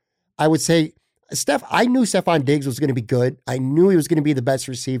side, I would say, I knew Stephon Diggs was going to be good. I knew he was going to be the best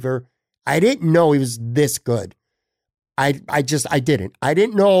receiver. I didn't know he was this good. I didn't. I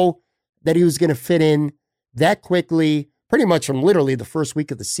didn't know that he was going to fit in that quickly, pretty much from literally the first week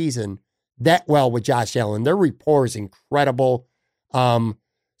of the season, that well with Josh Allen. Their rapport is incredible.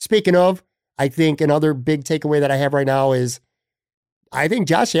 Speaking of, I think another big takeaway that I have right now is I think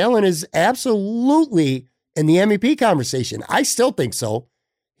Josh Allen is absolutely in the MVP conversation. I still think so.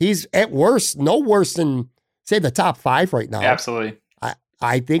 He's at worst, no worse than, say, the top 5 right now. Absolutely.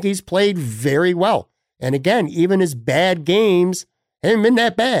 I think he's played very well. And again, even his bad games haven't been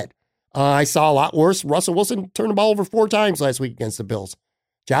that bad. I saw a lot worse. Russell Wilson turned the ball over 4 times last week against the Bills.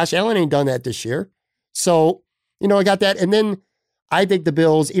 Josh Allen ain't done that this year. So, I got that. And then I think the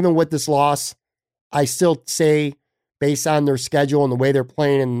Bills, even with this loss, I still say based on their schedule and the way they're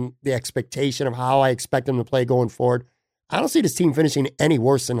playing and the expectation of how I expect them to play going forward, I don't see this team finishing any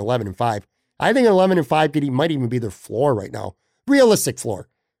worse than 11-5. I think 11-5 might even be their floor right now. Realistic floor.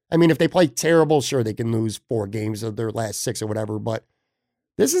 I mean, if they play terrible, sure, they can lose 4 games of their last 6 or whatever, but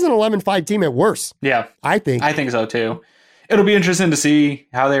this is an 11-5 team at worst. Yeah. I think so too. It'll be interesting to see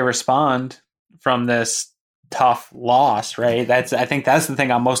how they respond from this tough loss, right? I think that's the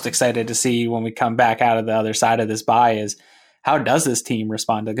thing I'm most excited to see when we come back out of the other side of this bye is how does this team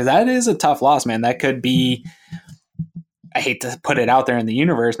respond to, because that is a tough loss, man. That could be, I hate to put it out there in the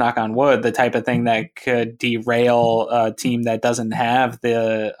universe, knock on wood, the type of thing that could derail a team that doesn't have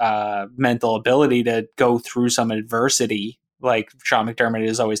the mental ability to go through some adversity like Sean McDermott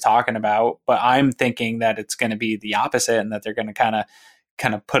is always talking about. But I'm thinking that it's going to be the opposite and that they're going to kind of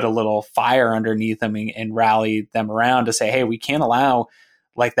put a little fire underneath them and rally them around to say, hey, we can't allow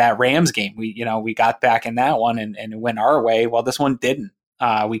like that Rams game. We got back in that one and it went our way. Well, this one didn't.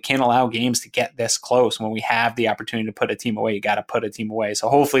 We can't allow games to get this close. When we have the opportunity to put a team away, you got to put a team away. So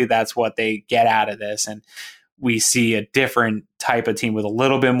hopefully that's what they get out of this. And we see a different type of team with a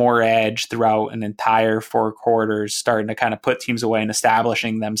little bit more edge throughout an entire 4 quarters, starting to kind of put teams away and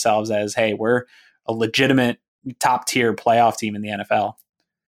establishing themselves as, hey, we're a legitimate top tier playoff team in the NFL.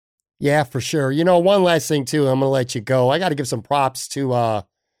 Yeah, for sure. One last thing too, I'm going to let you go. I got to give some props to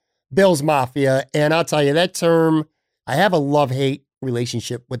Bills Mafia. And I'll tell you that term, I have a love-hate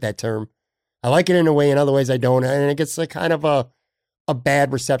relationship with that term. I like it in a way, in other ways I don't. And it gets a kind of a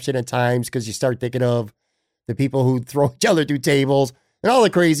bad reception at times because you start thinking of the people who throw each other through tables and all the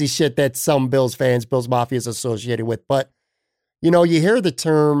crazy shit that some Bills fans, Bills Mafia is associated with. But, you hear the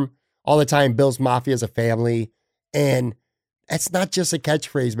term all the time, Bills Mafia is a family. And that's not just a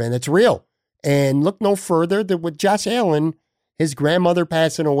catchphrase, man. It's real. And look no further than with Josh Allen, his grandmother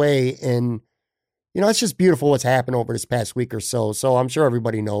passing away. And, it's just beautiful what's happened over this past week or so. So I'm sure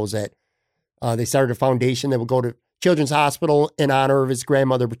everybody knows that they started a foundation that will go to Children's Hospital in honor of his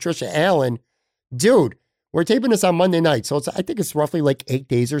grandmother, Patricia Allen. Dude, we're taping this on Monday night. So I think it's roughly like 8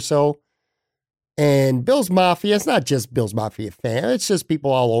 days or so. And Bills Mafia, it's not just Bills Mafia fan. It's just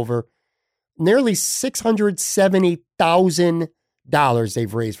people all over. Nearly $670,000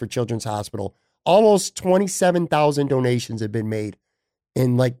 they've raised for Children's Hospital. Almost 27,000 donations have been made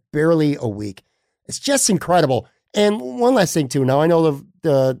in like barely a week. It's just incredible. And one last thing too. Now I know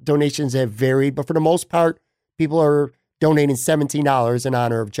the donations have varied, but for the most part, people are donating $17 in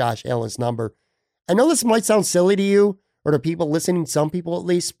honor of Josh Allen's number. I know this might sound silly to you or to people listening, some people at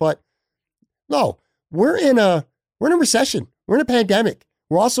least, but no, we're in a recession. We're in a pandemic.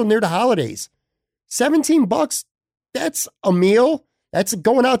 We're also near the holidays. $17, that's a meal. That's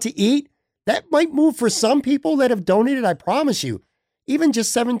going out to eat. That might move for some people that have donated, I promise you. Even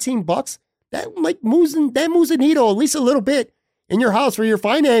just $17, that moves the needle at least a little bit in your house for your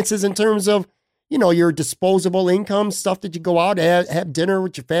finances in terms of, your disposable income, stuff that you go out, have dinner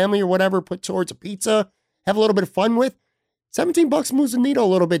with your family or whatever, put towards a pizza, have a little bit of fun with. $17 moves the needle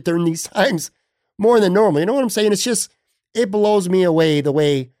a little bit during these times more than normal. You know what I'm saying? It's just, it blows me away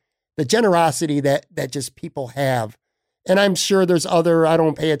the generosity that just people have. And I'm sure there's I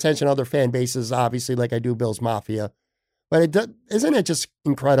don't pay attention to other fan bases, obviously, like I do Bills Mafia. But isn't it just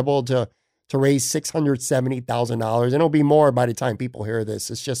incredible to raise $670,000? And it'll be more by the time people hear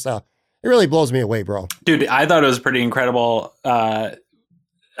this. It's just, it really blows me away, bro. Dude, I thought it was pretty incredible.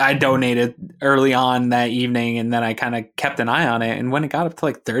 I donated early on that evening, and then I kind of kept an eye on it. And when it got up to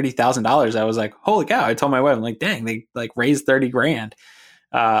like $30,000, I was like, holy cow. I told my wife, I'm like, dang, they like raised 30 grand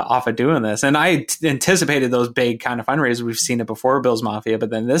off of doing this. And I anticipated those big kind of fundraisers. We've seen it before, Bills Mafia,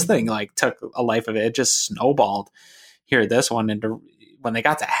 but then this thing like took a life of it. It just snowballed here, this one. And when they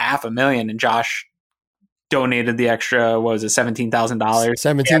got to $500,000 and Josh donated the extra, what was it, $17,000?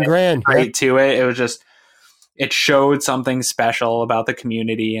 17 grand. Right to it. It was just, it showed something special about the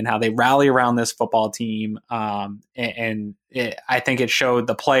community and how they rally around this football team. I think it showed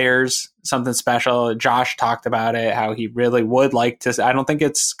the players something special. Josh talked about it, how he really would like to, I don't think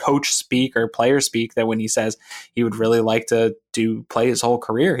it's coach speak or player speak, that when he says he would really like to play his whole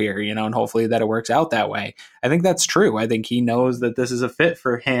career here, and hopefully that it works out that way. I think that's true. I think he knows that this is a fit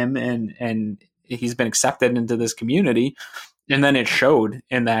for him and he's been accepted into this community. And then it showed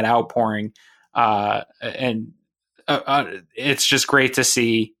in that outpouring. It's just great to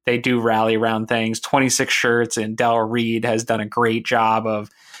see they do rally around things. 26 shirts, and Del Reed has done a great job of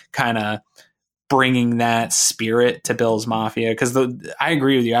kind of bringing that spirit to Bills Mafia. Because I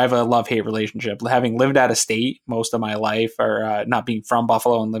agree with you. I have a love-hate relationship. Having lived out of state most of my life, or not being from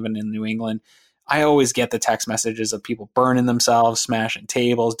Buffalo and living in New England, I always get the text messages of people burning themselves, smashing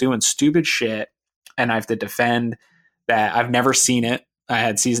tables, doing stupid shit, and I have to defend that I've never seen it. I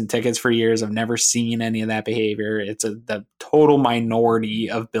had season tickets for years. I've never seen any of that behavior. It's the total minority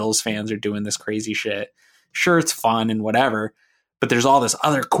of Bills fans are doing this crazy shit. Sure, it's fun and whatever, but there's all this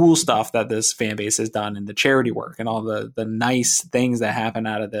other cool stuff that this fan base has done, and the charity work and all the nice things that happen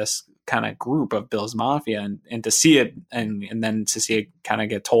out of this kind of group of Bills Mafia, and to see it and then to see it kind of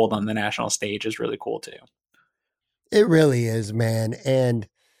get told on the national stage is really cool too. It really is, man. And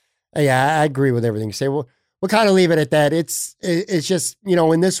yeah, I agree with everything you say. We'll kind of leave it at that. It's just,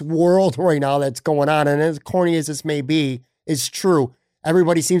 in this world right now that's going on, and as corny as this may be, it's true.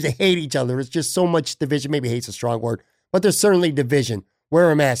 Everybody seems to hate each other. It's just so much division. Maybe hate's a strong word, but there's certainly division. Wear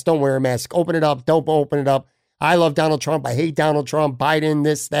a mask, don't wear a mask. Open it up, don't open it up. I love Donald Trump. I hate Donald Trump. Biden,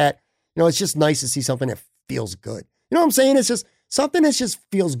 this, that. It's just nice to see something that feels good. You know what I'm saying? It's just something that just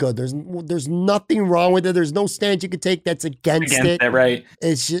feels good. There's nothing wrong with it. There's no stance you could take that's against it. Right.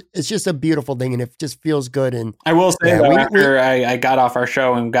 It's just a beautiful thing, and it just feels good. And I will say, though, after I got off our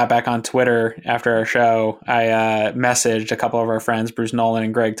show and got back on Twitter after our show, I messaged a couple of our friends, Bruce Nolan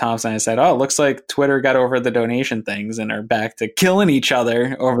and Greg Thompson. I said, "Oh, it looks like Twitter got over the donation things and are back to killing each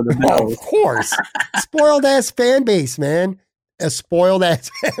other over the bills." Of course, spoiled ass fan base, man. A spoiled ass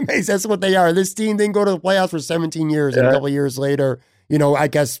fan base. That's what they are. This team didn't go to the playoffs for 17 years, and a couple of years later, I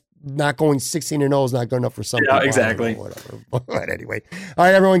guess not going 16-0 is not good enough for some people. Yeah, exactly. Whatever. But anyway, all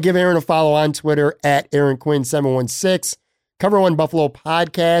right, everyone, give Aaron a follow on Twitter at Aaron Quinn 716. Cover One Buffalo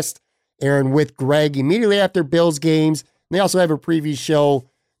podcast. Aaron with Greg immediately after Bills games. And they also have a preview show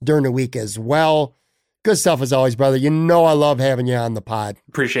during the week as well. Good stuff as always, brother. I love having you on the pod.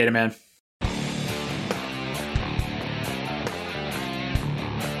 Appreciate it, man.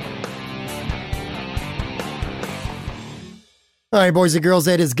 All right, boys and girls,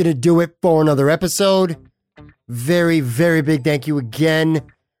 that is going to do it for another episode. Very, very big thank you again.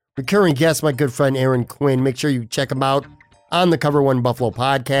 Recurring guest, my good friend Aaron Quinn. Make sure you check him out on the Cover One Buffalo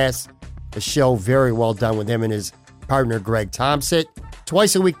podcast. A show very well done with him and his partner, Greg Thompson.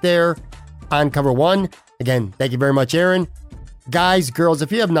 Twice a week there on Cover One. Again, thank you very much, Aaron. Guys, girls,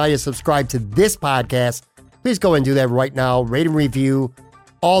 if you have not yet subscribed to this podcast, please go and do that right now. Rate and review.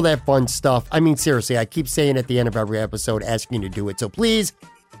 All that fun stuff. I mean, seriously, I keep saying at the end of every episode, asking you to do it. So please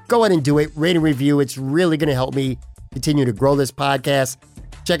go ahead and do it. Rate and review. It's really going to help me continue to grow this podcast.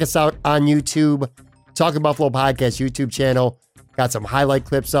 Check us out on YouTube. Talking Buffalo Podcast YouTube channel. Got some highlight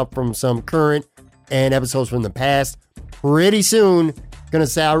clips up from some current and episodes from the past. Pretty soon, going to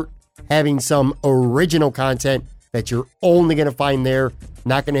start having some original content that you're only going to find there.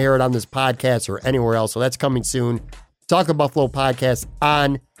 Not going to hear it on this podcast or anywhere else. So that's coming soon. Talking Buffalo podcast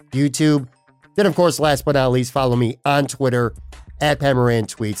on YouTube. Then, of course, last but not least, follow me on Twitter at Pat Moran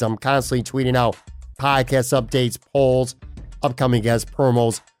Tweets. I'm constantly tweeting out podcast updates, polls, upcoming guests,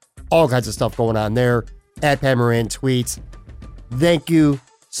 promos, all kinds of stuff going on there at Pat Moran Tweets. Thank you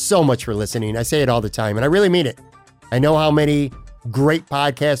so much for listening. I say it all the time, and I really mean it. I know how many great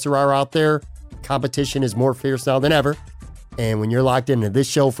podcasts there are out there. Competition is more fierce now than ever. And when you're locked into this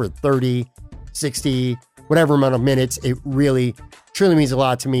show for 30, 60, whatever amount of minutes, it really, truly means a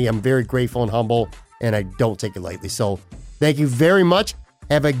lot to me. I'm very grateful and humble, and I don't take it lightly. So thank you very much.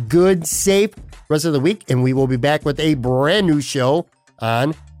 Have a good, safe rest of the week, and we will be back with a brand new show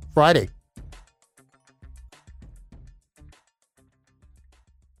on Friday.